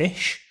 It's a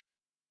fish.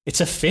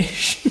 It's a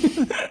fish.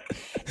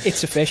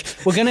 It's a fish.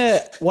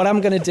 What I'm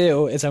gonna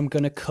do is I'm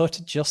gonna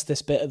cut just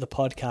this bit of the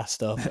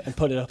podcast up and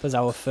put it up as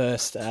our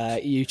first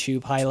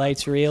YouTube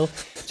highlights reel.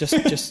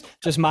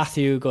 Just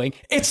Matthew going,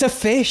 "It's a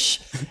fish.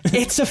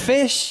 It's a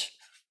fish."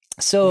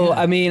 So yeah.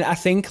 I mean, I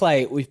think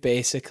like we've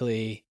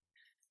basically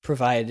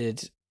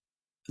provided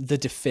the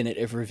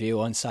definitive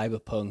review on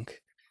Cyberpunk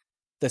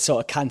that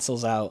sort of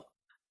cancels out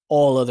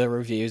all other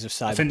reviews of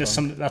Cyberpunk. I think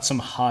that's some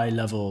high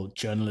level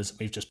journalism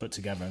we've just put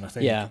together, and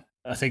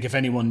I think if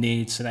anyone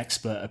needs an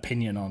expert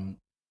opinion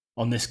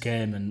on this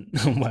game and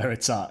where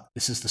it's at,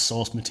 this is the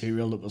source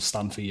material that will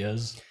stand for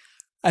years.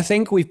 I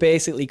think we've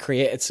basically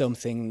created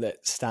something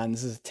that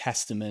stands as a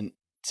testament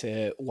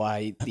to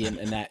why the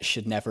internet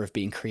should never have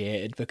been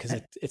created, because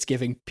it's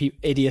giving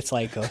idiots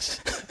like us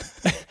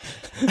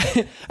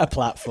a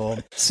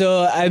platform.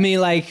 So, I mean,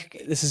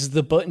 like, this is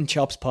the Button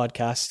Chops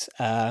podcast.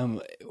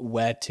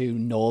 We're two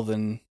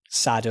northern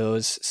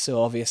saddos,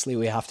 so obviously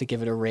we have to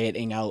give it a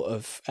rating out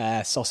of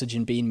sausage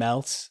and bean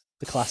melts,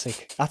 the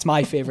classic. That's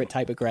my favourite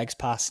type of Greg's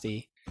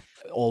pasty.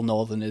 all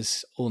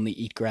Northerners only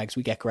eat Greggs.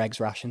 We get Greggs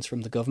rations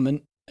from the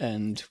government,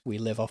 and we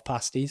live off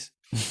pasties.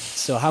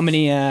 So how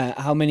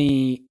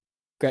many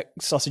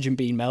sausage and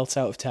bean melts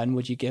out of 10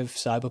 would you give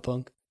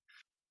Cyberpunk?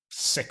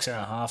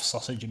 6.5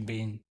 sausage and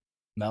bean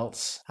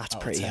melts. That's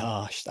pretty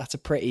harsh. That's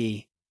where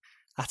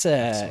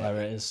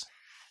it is.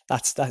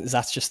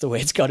 That's just the way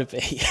it's got to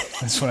be.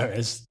 That's where it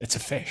is. It's a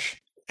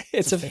fish.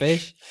 It's a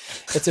fish.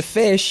 It's a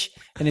fish,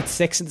 and it's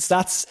 6.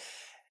 That's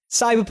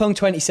Cyberpunk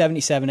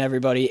 2077,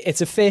 everybody.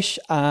 It's a fish,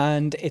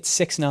 and it's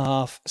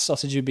 6.5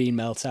 sausage and bean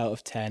melts out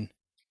of 10.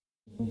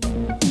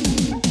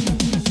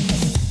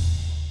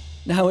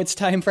 Now it's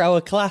time for our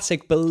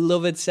classic,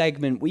 beloved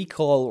segment we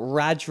call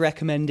Raj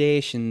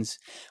Recommendations,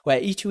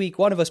 where each week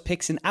one of us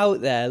picks an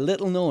out there,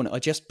 little known, or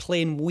just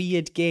plain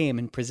weird game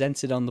and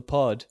presents it on the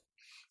pod.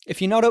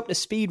 If you're not up to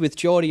speed with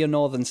Geordie or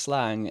Northern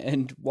slang,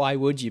 and why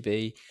would you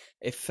be?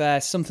 If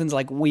something's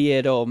like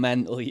weird or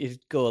mental, you'd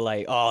go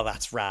like, "Oh,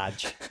 that's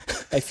Raj."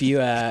 If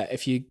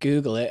you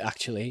Google it,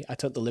 actually, I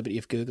took the liberty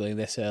of Googling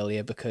this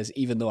earlier because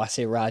even though I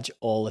say Raj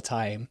all the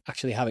time,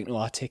 actually having to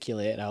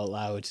articulate it out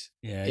loud,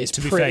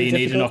 to be fair, you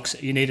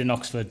need an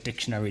Oxford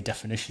Dictionary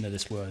definition of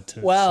this word.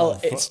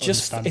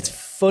 It's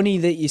funny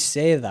that you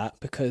say that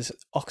because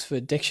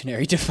Oxford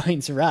Dictionary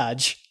defines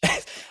Raj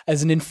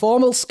as an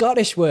informal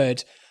Scottish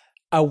word,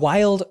 a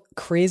wild,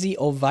 crazy,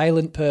 or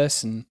violent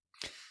person.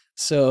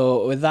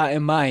 So with that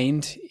in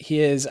mind,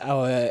 here's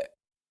our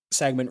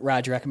segment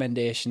Raj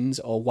Recommendations,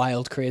 or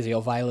wild, crazy,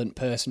 or violent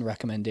person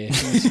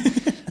recommendations.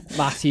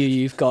 Matthew,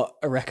 you've got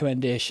a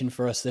recommendation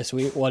for us this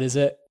week. What is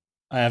it?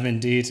 I have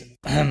indeed.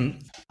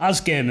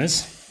 As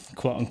gamers,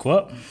 quote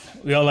unquote,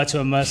 we all like to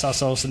immerse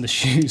ourselves in the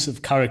shoes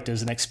of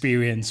characters and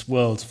experience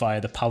worlds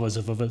via the powers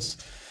of others.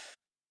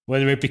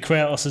 Whether it be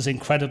Kratos'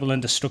 incredible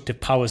and destructive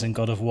powers in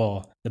God of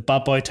War, the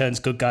bad boy turns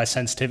good guy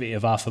sensitivity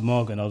of Arthur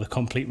Morgan, or the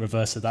complete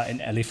reverse of that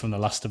in Ellie from The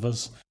Last of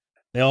Us.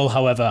 They all,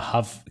 however,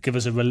 give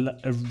us a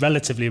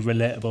relatively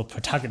relatable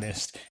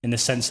protagonist in the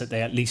sense that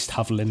they at least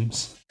have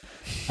limbs.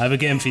 I have a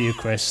game for you,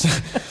 Chris,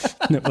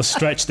 that will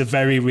stretch the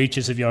very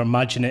reaches of your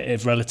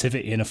imaginative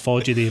relativity and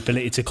afford you the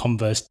ability to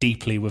converse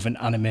deeply with an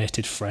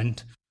animated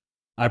friend.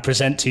 I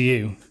present to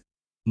you,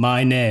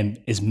 my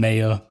name is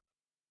Mayo.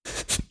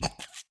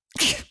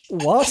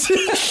 What?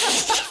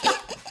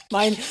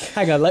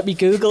 Hang on, let me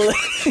Google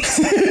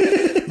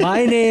it.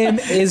 My name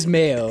is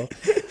Mayo.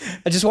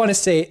 I just want to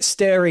say,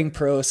 stirring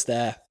prose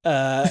there.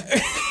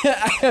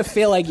 I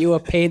feel like you were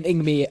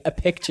painting me a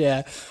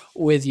picture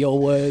with your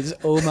words.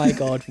 Oh my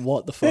God,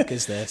 what the fuck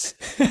is this?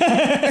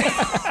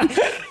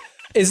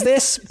 Is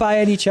this by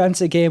any chance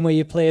a game where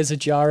you play as a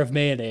jar of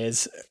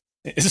mayonnaise?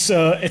 It's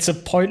a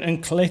point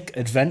and click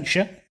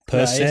adventure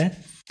per se,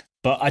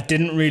 but I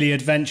didn't really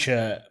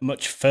adventure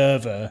much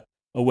further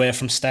away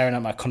from staring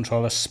at my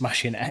controller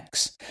smashing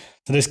X.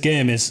 So this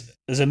game there's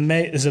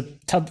a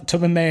tub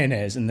of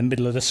mayonnaise in the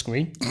middle of the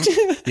screen.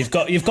 You've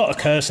got a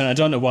cursor, and I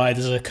don't know why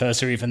there's a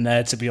cursor even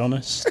there, to be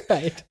honest.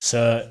 Right.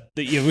 So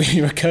that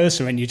you're a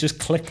cursor and you just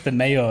click the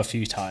mayo a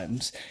few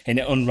times and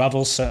it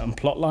unravels certain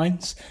plot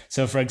lines.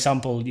 So for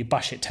example, you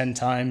bash it 10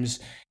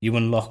 times, you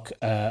unlock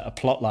a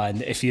plot line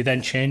that if you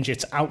then change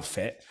its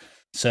outfit,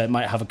 so it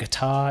might have a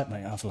guitar, it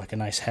might have like a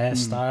nice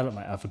hairstyle, it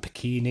might have a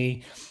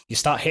bikini. You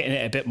start hitting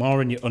it a bit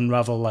more and you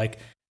unravel like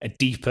a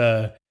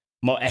deeper,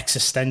 more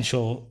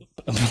existential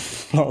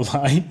plot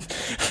line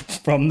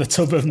from the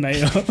tub of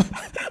mayo.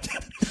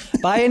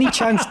 By any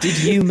chance,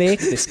 did you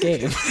make this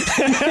game?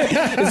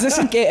 Is this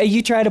a game? Are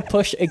you trying to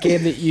push a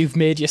game that you've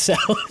made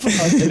yourself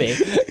onto me?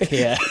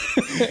 Yeah.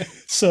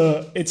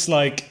 So it's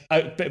like,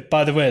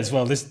 by the way, as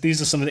well,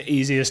 these are some of the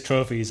easiest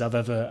trophies I've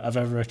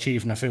ever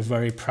achieved, and I feel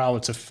very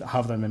proud to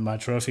have them in my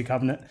trophy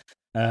cabinet.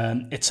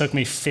 It took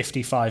me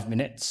 55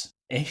 minutes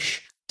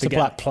ish to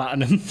get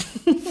platinum.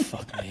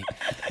 Fuck me.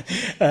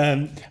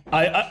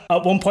 I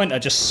at one point I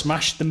just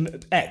smashed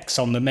the X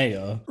on the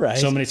mayo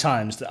so many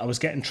times that I was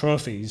getting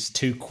trophies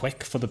too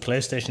quick for the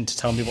PlayStation to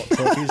tell me what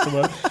trophies there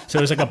were. So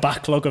it was like a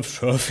backlog of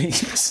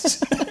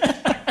trophies.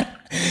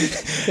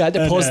 You had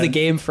to pause the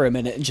game for a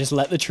minute and just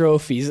let the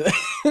trophies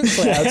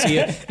play out so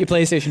your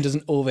PlayStation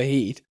doesn't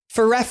overheat.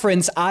 For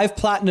reference, I've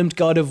platinumed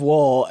God of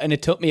War and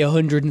it took me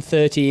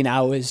 113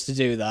 hours to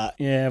do that.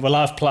 Yeah, well,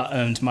 I've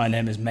platinumed My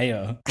Name is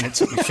Mayo and it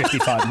took me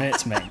 55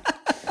 minutes, mate.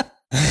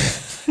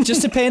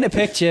 Just to paint a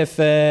picture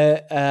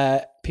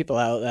for people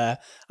out there,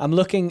 I'm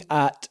looking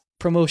at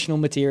promotional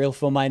material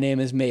for My Name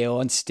is Mayo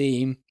on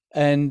Steam,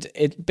 and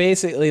it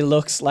basically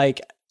looks like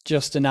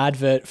just an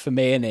advert for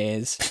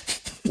mayonnaise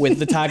with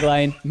the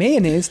tagline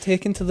 "Mayonnaise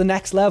taken to the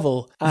next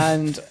level,"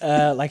 and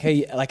like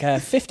a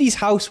 50s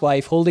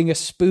housewife holding a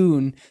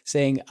spoon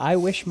saying, "I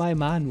wish my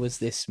man was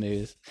this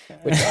smooth,"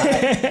 which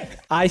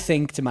I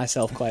think to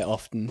myself quite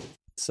often.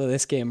 So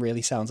this game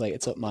really sounds like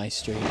it's up my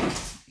street.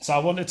 So I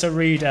wanted to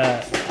read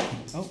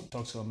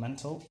dogs are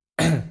mental.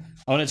 I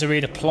wanted to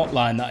read a plot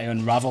line that I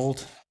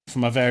unravelled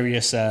from a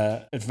various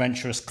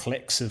adventurous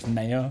clicks of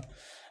mayo.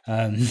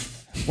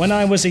 When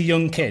I was a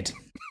young kid,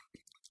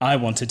 I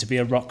wanted to be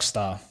a rock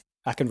star.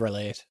 I can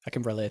relate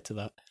to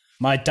that.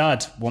 My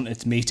dad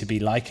wanted me to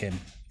be like him.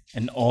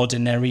 an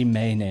ordinary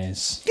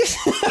mayonnaise.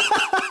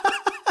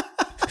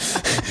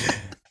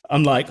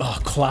 I'm like, oh,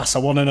 class, I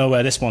want to know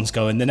where this one's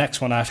going. The next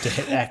one I have to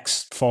hit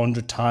X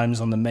 400 times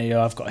on the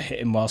mayo. I've got to hit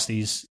him whilst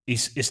his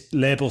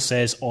label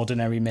says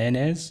ordinary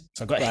mayonnaise.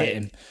 So I've got to hit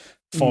him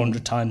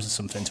 400 times or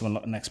something to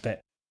unlock the next bit.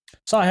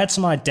 So I had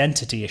some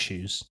identity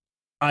issues.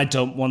 I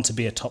don't want to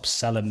be a top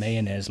seller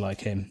mayonnaise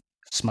like him.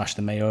 Smash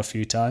the mayo a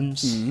few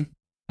times.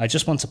 I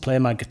just want to play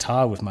my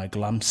guitar with my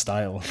glam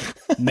style.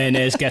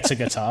 Mayonnaise gets a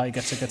guitar, he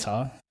gets a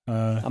guitar.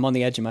 I'm on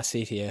the edge of my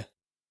seat here.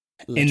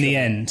 Literally. In the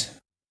end,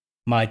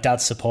 my dad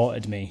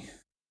supported me,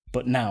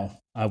 but now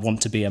I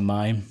want to be a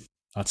mime.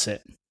 That's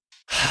it.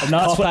 And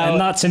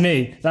that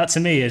to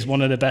me is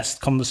one of the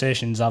best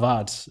conversations I've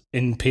had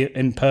in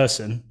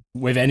person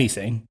with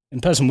anything.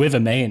 In person with a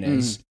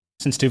mayonnaise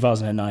since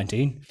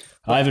 2019.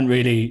 I haven't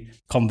really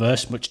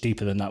conversed much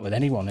deeper than that with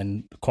anyone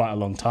in quite a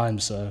long time.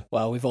 So,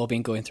 well, we've all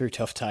been going through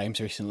tough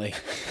times recently.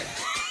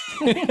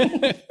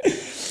 I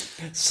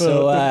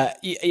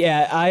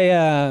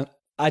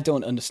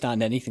don't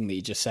understand anything that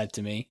you just said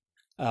to me.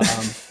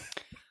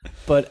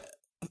 But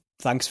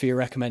thanks for your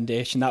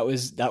recommendation. That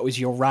was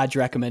your Raj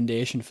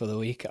recommendation for the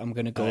week. I'm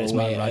going to go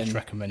away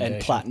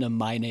and platinum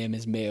My Name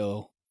is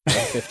Mayo for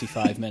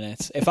 55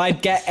 minutes. If I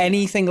get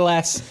anything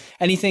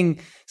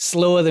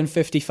slower than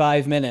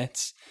 55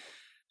 minutes,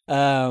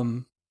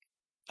 I'll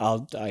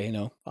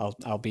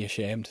be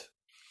ashamed.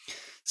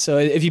 So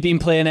have you been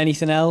playing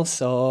anything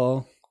else?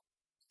 Or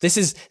this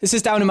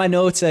is down in my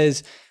notes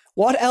as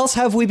what else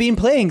have we been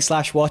playing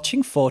 /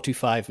 watching 4 to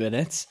 5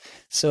 minutes?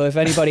 So if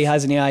anybody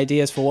has any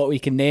ideas for what we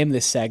can name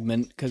this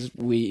segment, because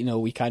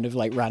we kind of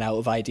like ran out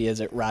of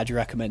ideas at Raj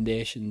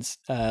recommendations,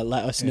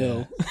 let us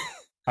know.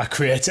 Our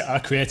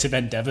creative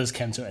endeavors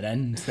came to an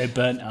end. They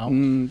burnt out.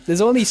 There's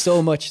only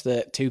so much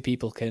that two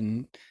people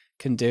can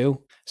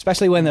do,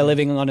 especially when they're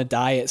living on a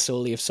diet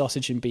solely of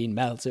sausage and bean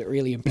melt. It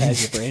really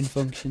impairs your brain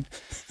function.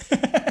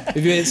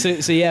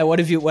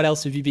 What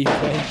else have you been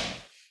playing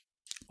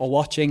or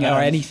watching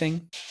or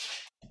anything?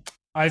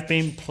 I've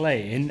been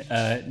playing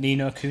Ni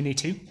no Kuni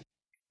 2.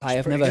 I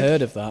have never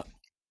heard of that.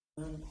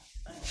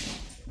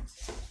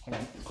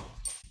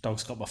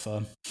 Dog's got my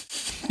phone.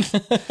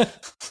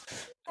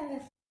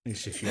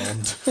 He's just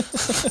yawned. So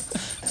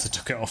I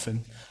took it off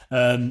him.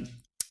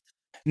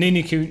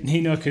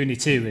 Ni no Kuni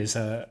 2 is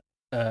a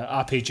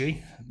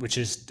RPG, which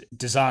is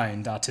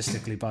designed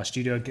artistically by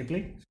Studio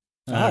Ghibli.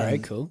 All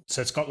right, cool.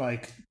 So it's got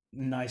like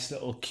nice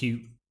little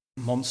cute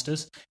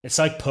monsters. It's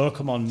like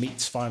Pokemon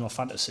meets Final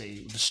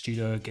Fantasy with a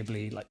Studio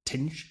Ghibli like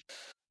tinge.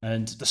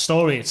 And the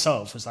story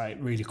itself was like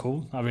really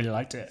cool. I really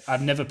liked it.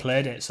 I've never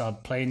played it, so I'm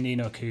playing Ni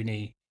no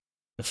Kuni,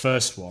 the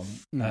first one,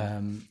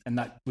 and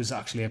that was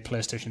actually a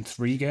PlayStation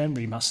 3 game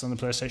remastered on the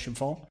PlayStation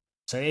 4.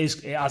 So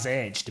it has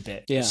aged a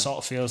bit. Yeah. It sort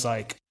of feels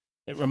like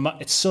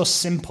it's so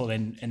simple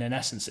in an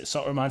essence. It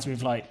sort of reminds me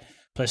of like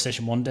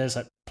PlayStation 1 days,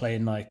 like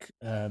playing like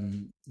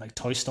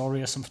Toy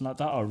Story or something like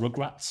that, or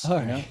Rugrats. Oh,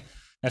 you know?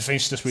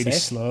 Everything's just really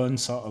slow and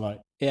sort of like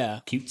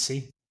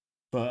cutesy,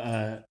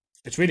 but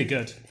it's really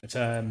good. It's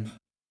a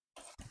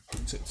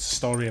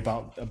story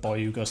about a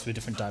boy who goes to a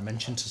different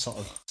dimension to sort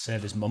of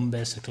save his mum,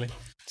 basically.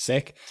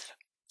 Sick.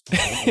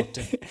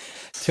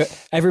 To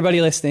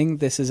everybody listening,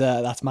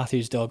 that's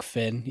Matthew's dog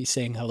Finn. He's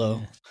saying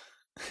hello. Yeah.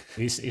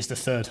 He's the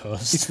third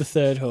host. He's the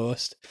third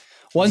host.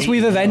 Once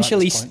we've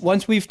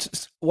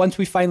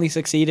finally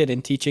succeeded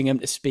in teaching him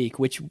to speak,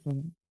 which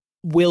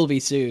will be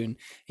soon,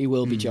 he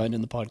will be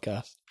joining the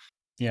podcast.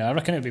 Yeah, I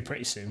reckon it'll be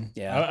pretty soon.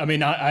 Yeah, I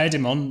mean, I had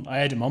him on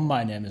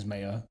My Name is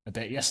Mayo a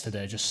bit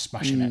yesterday, just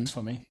smashing X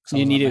for me.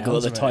 You needed to go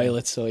to the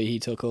toilet, so he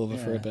took over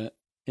for a bit.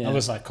 Yeah. I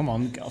was like, come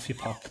on, get off your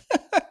pop.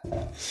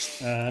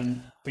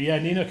 But yeah,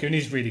 Ni no Kuni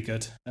is really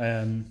good.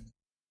 Been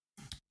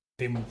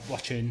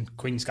watching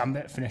Queen's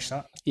Gambit, finished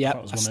that. Yeah,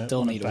 I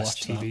still need to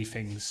watch TV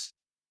things.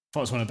 I thought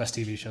it was one of the best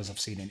TV shows I've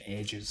seen in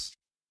ages.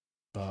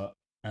 But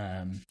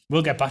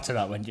we'll get back to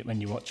that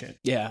when you watch it.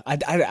 Yeah,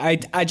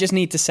 I just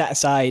need to set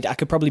aside. I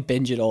could probably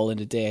binge it all in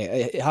a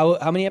day.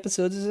 How many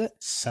episodes is it?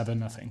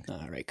 7, I think.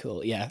 All right,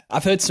 cool. Yeah,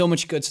 I've heard so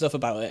much good stuff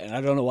about it, and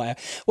I don't know why.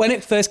 When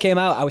it first came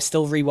out, I was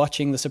still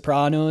rewatching The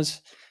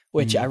Sopranos,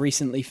 which I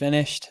recently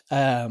finished.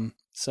 So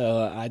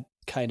I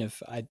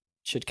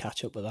should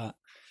catch up with that.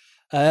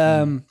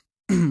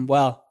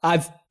 Well,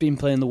 I've been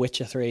playing The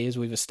Witcher 3, as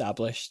we've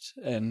established,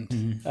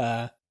 and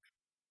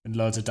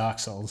loads of Dark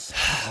Souls.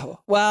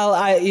 Well,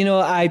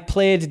 I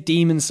played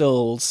Demon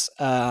Souls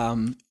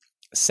 7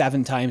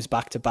 times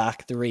back to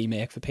back, the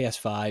remake for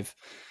PS5,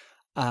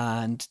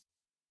 and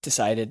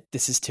decided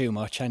this is too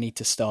much. I need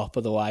to stop,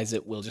 otherwise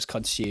it will just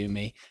consume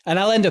me, and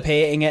I'll end up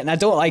hating it. And I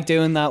don't like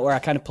doing that, where I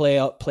kind of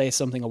play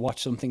something or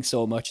watch something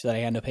so much that I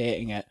end up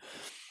hating it.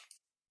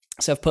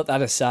 So I've put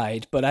that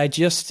aside. But I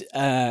just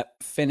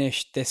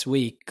finished this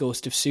week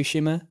Ghost of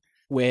Tsushima,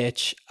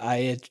 which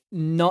I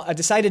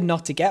decided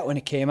not to get when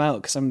it came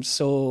out, because I'm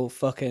so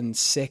fucking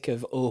sick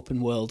of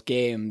open world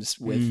games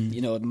with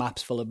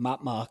maps full of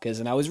map markers,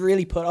 and I was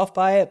really put off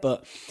by it.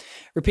 But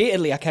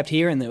repeatedly I kept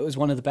hearing that it was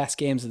one of the best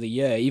games of the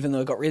year, even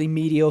though it got really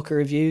mediocre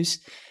reviews.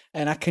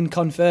 And I can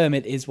confirm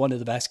it is one of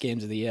the best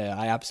games of the year.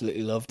 I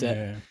absolutely loved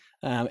it.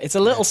 It's a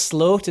little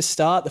slow to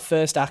start. The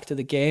first act of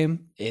the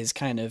game is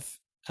kind of,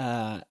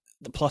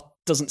 the plot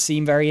doesn't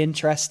seem very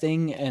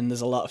interesting and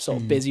there's a lot of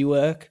sort of busy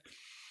work.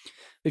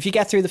 If you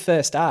get through the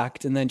first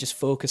act and then just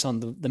focus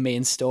on the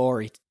main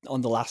story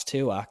on the last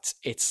two acts,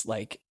 it's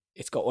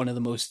got one of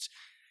the most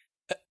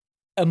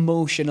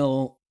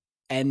emotional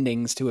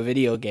endings to a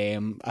video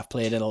game I've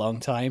played in a long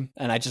time.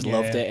 And I just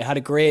loved it. It had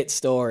a great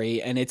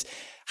story and it's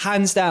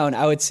hands down,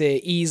 I would say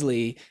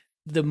easily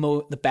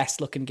the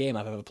best looking game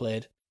I've ever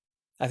played.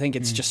 I think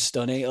it's just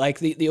stunning. Like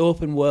the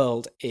open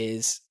world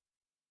is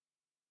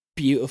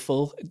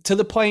beautiful to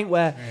the point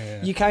where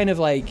you kind of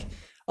like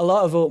a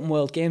lot of open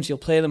world games, you'll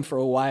play them for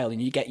a while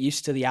and you get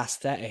used to the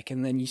aesthetic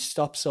and then you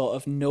stop sort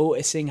of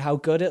noticing how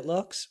good it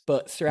looks.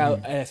 But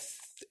throughout a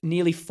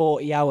nearly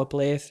 40-hour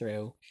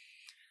playthrough,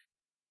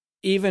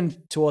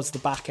 even towards the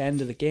back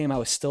end of the game, I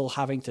was still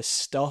having to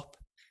stop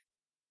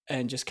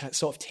and just kind of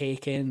sort of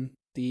take in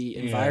the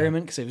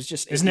environment because it was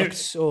just, it looked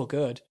so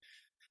good.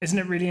 Isn't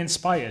it really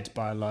inspired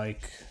by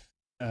like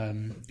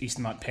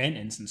Eastern like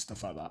paintings and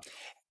stuff like that?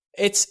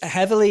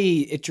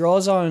 It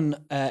draws on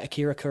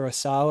Akira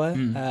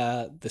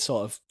Kurosawa, the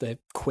sort of the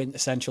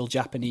quintessential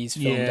Japanese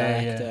film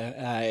director.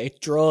 It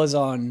draws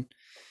on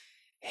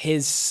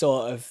his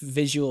sort of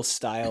visual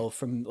style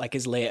from like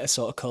his later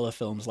sort of color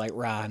films like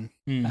Ran,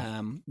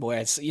 where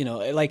it's, you know,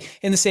 like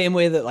in the same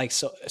way that like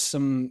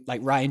some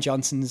like Rian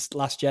Johnson's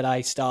Last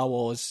Jedi, Star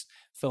Wars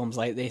films,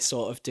 like they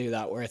sort of do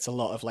that where it's a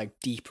lot of like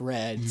deep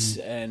reds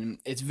and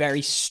it's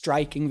very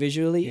striking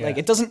visually. Like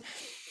it doesn't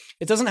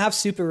have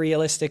super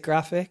realistic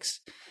graphics,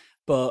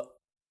 but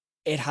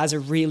it has a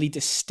really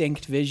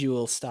distinct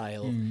visual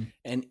style.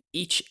 And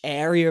each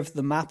area of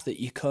the map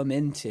that you come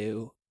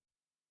into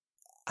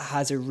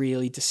has a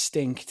really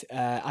distinct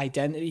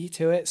identity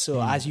to it.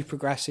 So as you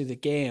progress through the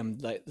game,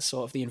 like the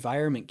sort of the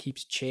environment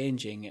keeps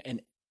changing.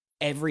 And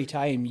every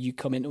time you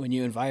come into a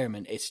new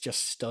environment, it's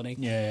just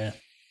stunning.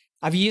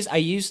 I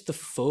used the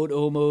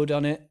photo mode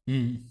on it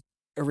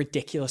a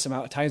ridiculous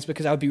amount of times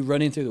because I would be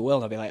running through the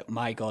world and I'd be like,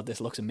 my God, this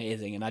looks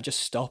amazing. And I just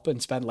stop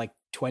and spend like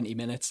 20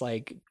 minutes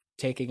like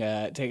taking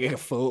a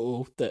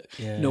photo that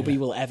nobody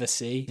will ever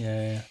see.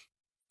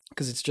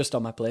 Because it's just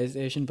on my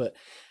PlayStation. But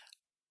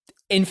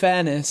in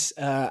fairness,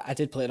 I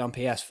did play it on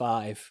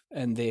PS5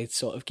 and they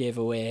sort of gave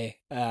away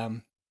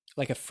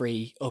like a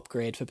free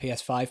upgrade for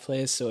PS5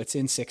 players. So it's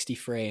in 60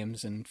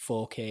 frames and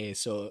 4K.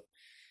 So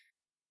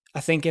I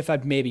think if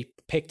I'd maybe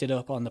picked it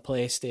up on the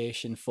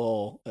PlayStation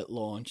 4 at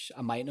launch,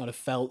 I might not have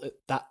felt it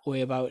that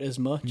way about it as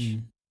much.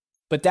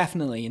 But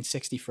definitely in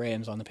 60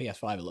 frames on the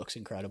PS5, it looks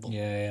incredible.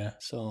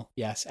 So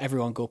yes,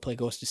 everyone go play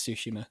Ghost of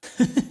Tsushima.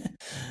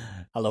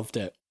 I loved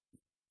it.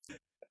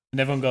 And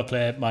everyone go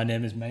play My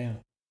Name is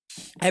Mayo.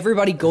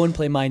 Everybody go and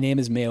play My Name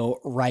is Mayo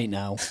right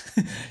now.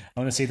 I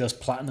want to see those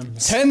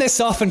platinums. Turn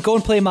this off and go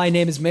and play My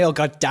Name is Mayo,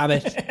 god damn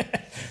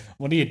it.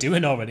 What are you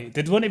doing already?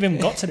 They wouldn't even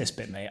got to this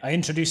bit, mate. I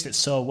introduced it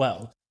so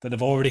well that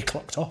they've already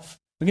clocked off.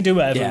 We can do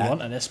whatever we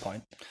want at this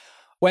point.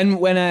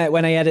 When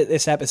I edit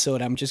this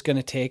episode, I'm just going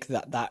to take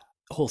that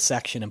whole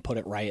section and put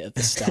it right at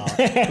the start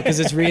because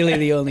it's really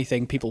the only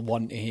thing people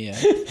want to hear.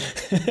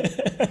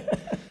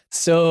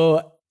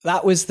 So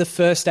that was the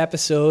first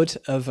episode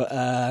of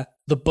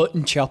the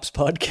Button Chops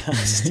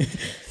podcast.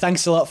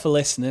 Thanks a lot for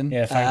listening.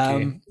 Yeah,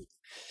 thank you.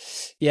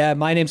 Yeah,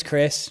 my name's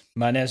Chris.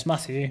 My name's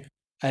Matthew.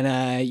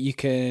 And you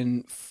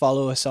can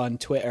follow us on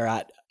Twitter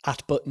at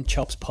Button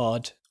Chops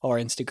Pod or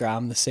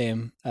Instagram, the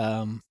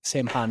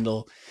same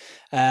handle.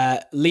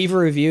 Leave a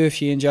review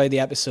if you enjoyed the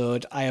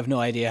episode. I have no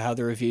idea how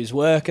the reviews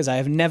work as I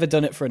have never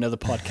done it for another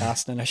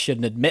podcast and I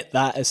shouldn't admit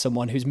that as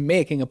someone who's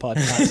making a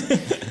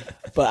podcast.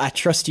 But I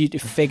trust you to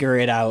figure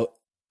it out.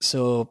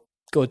 So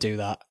go do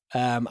that.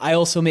 I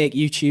also make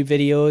YouTube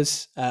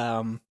videos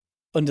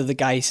under the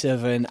guise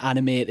of an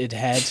animated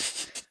head,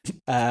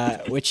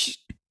 which,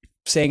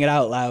 saying it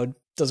out loud,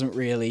 doesn't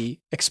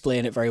really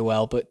explain it very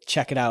well, but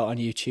check it out on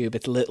YouTube.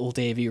 It's Little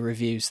Davey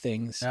Reviews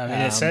Things. I mean,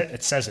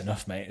 it says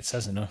enough, mate. It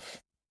says enough.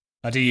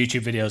 I do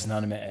YouTube videos and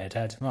animated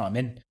head. Well, I'm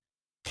in.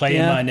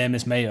 Playing My Name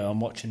is Mayo,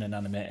 I'm watching an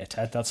animated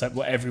head. That's like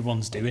what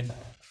everyone's doing.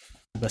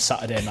 The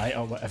Saturday night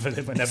or whatever,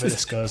 whenever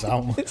this goes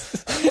out.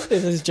 This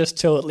is just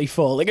totally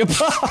falling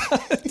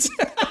apart.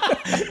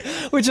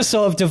 We're just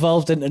sort of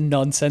devolved into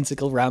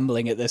nonsensical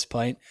rambling at this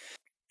point.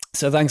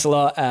 So thanks a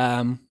lot,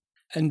 and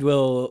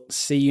we'll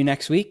see you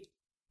next week.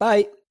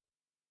 Bye.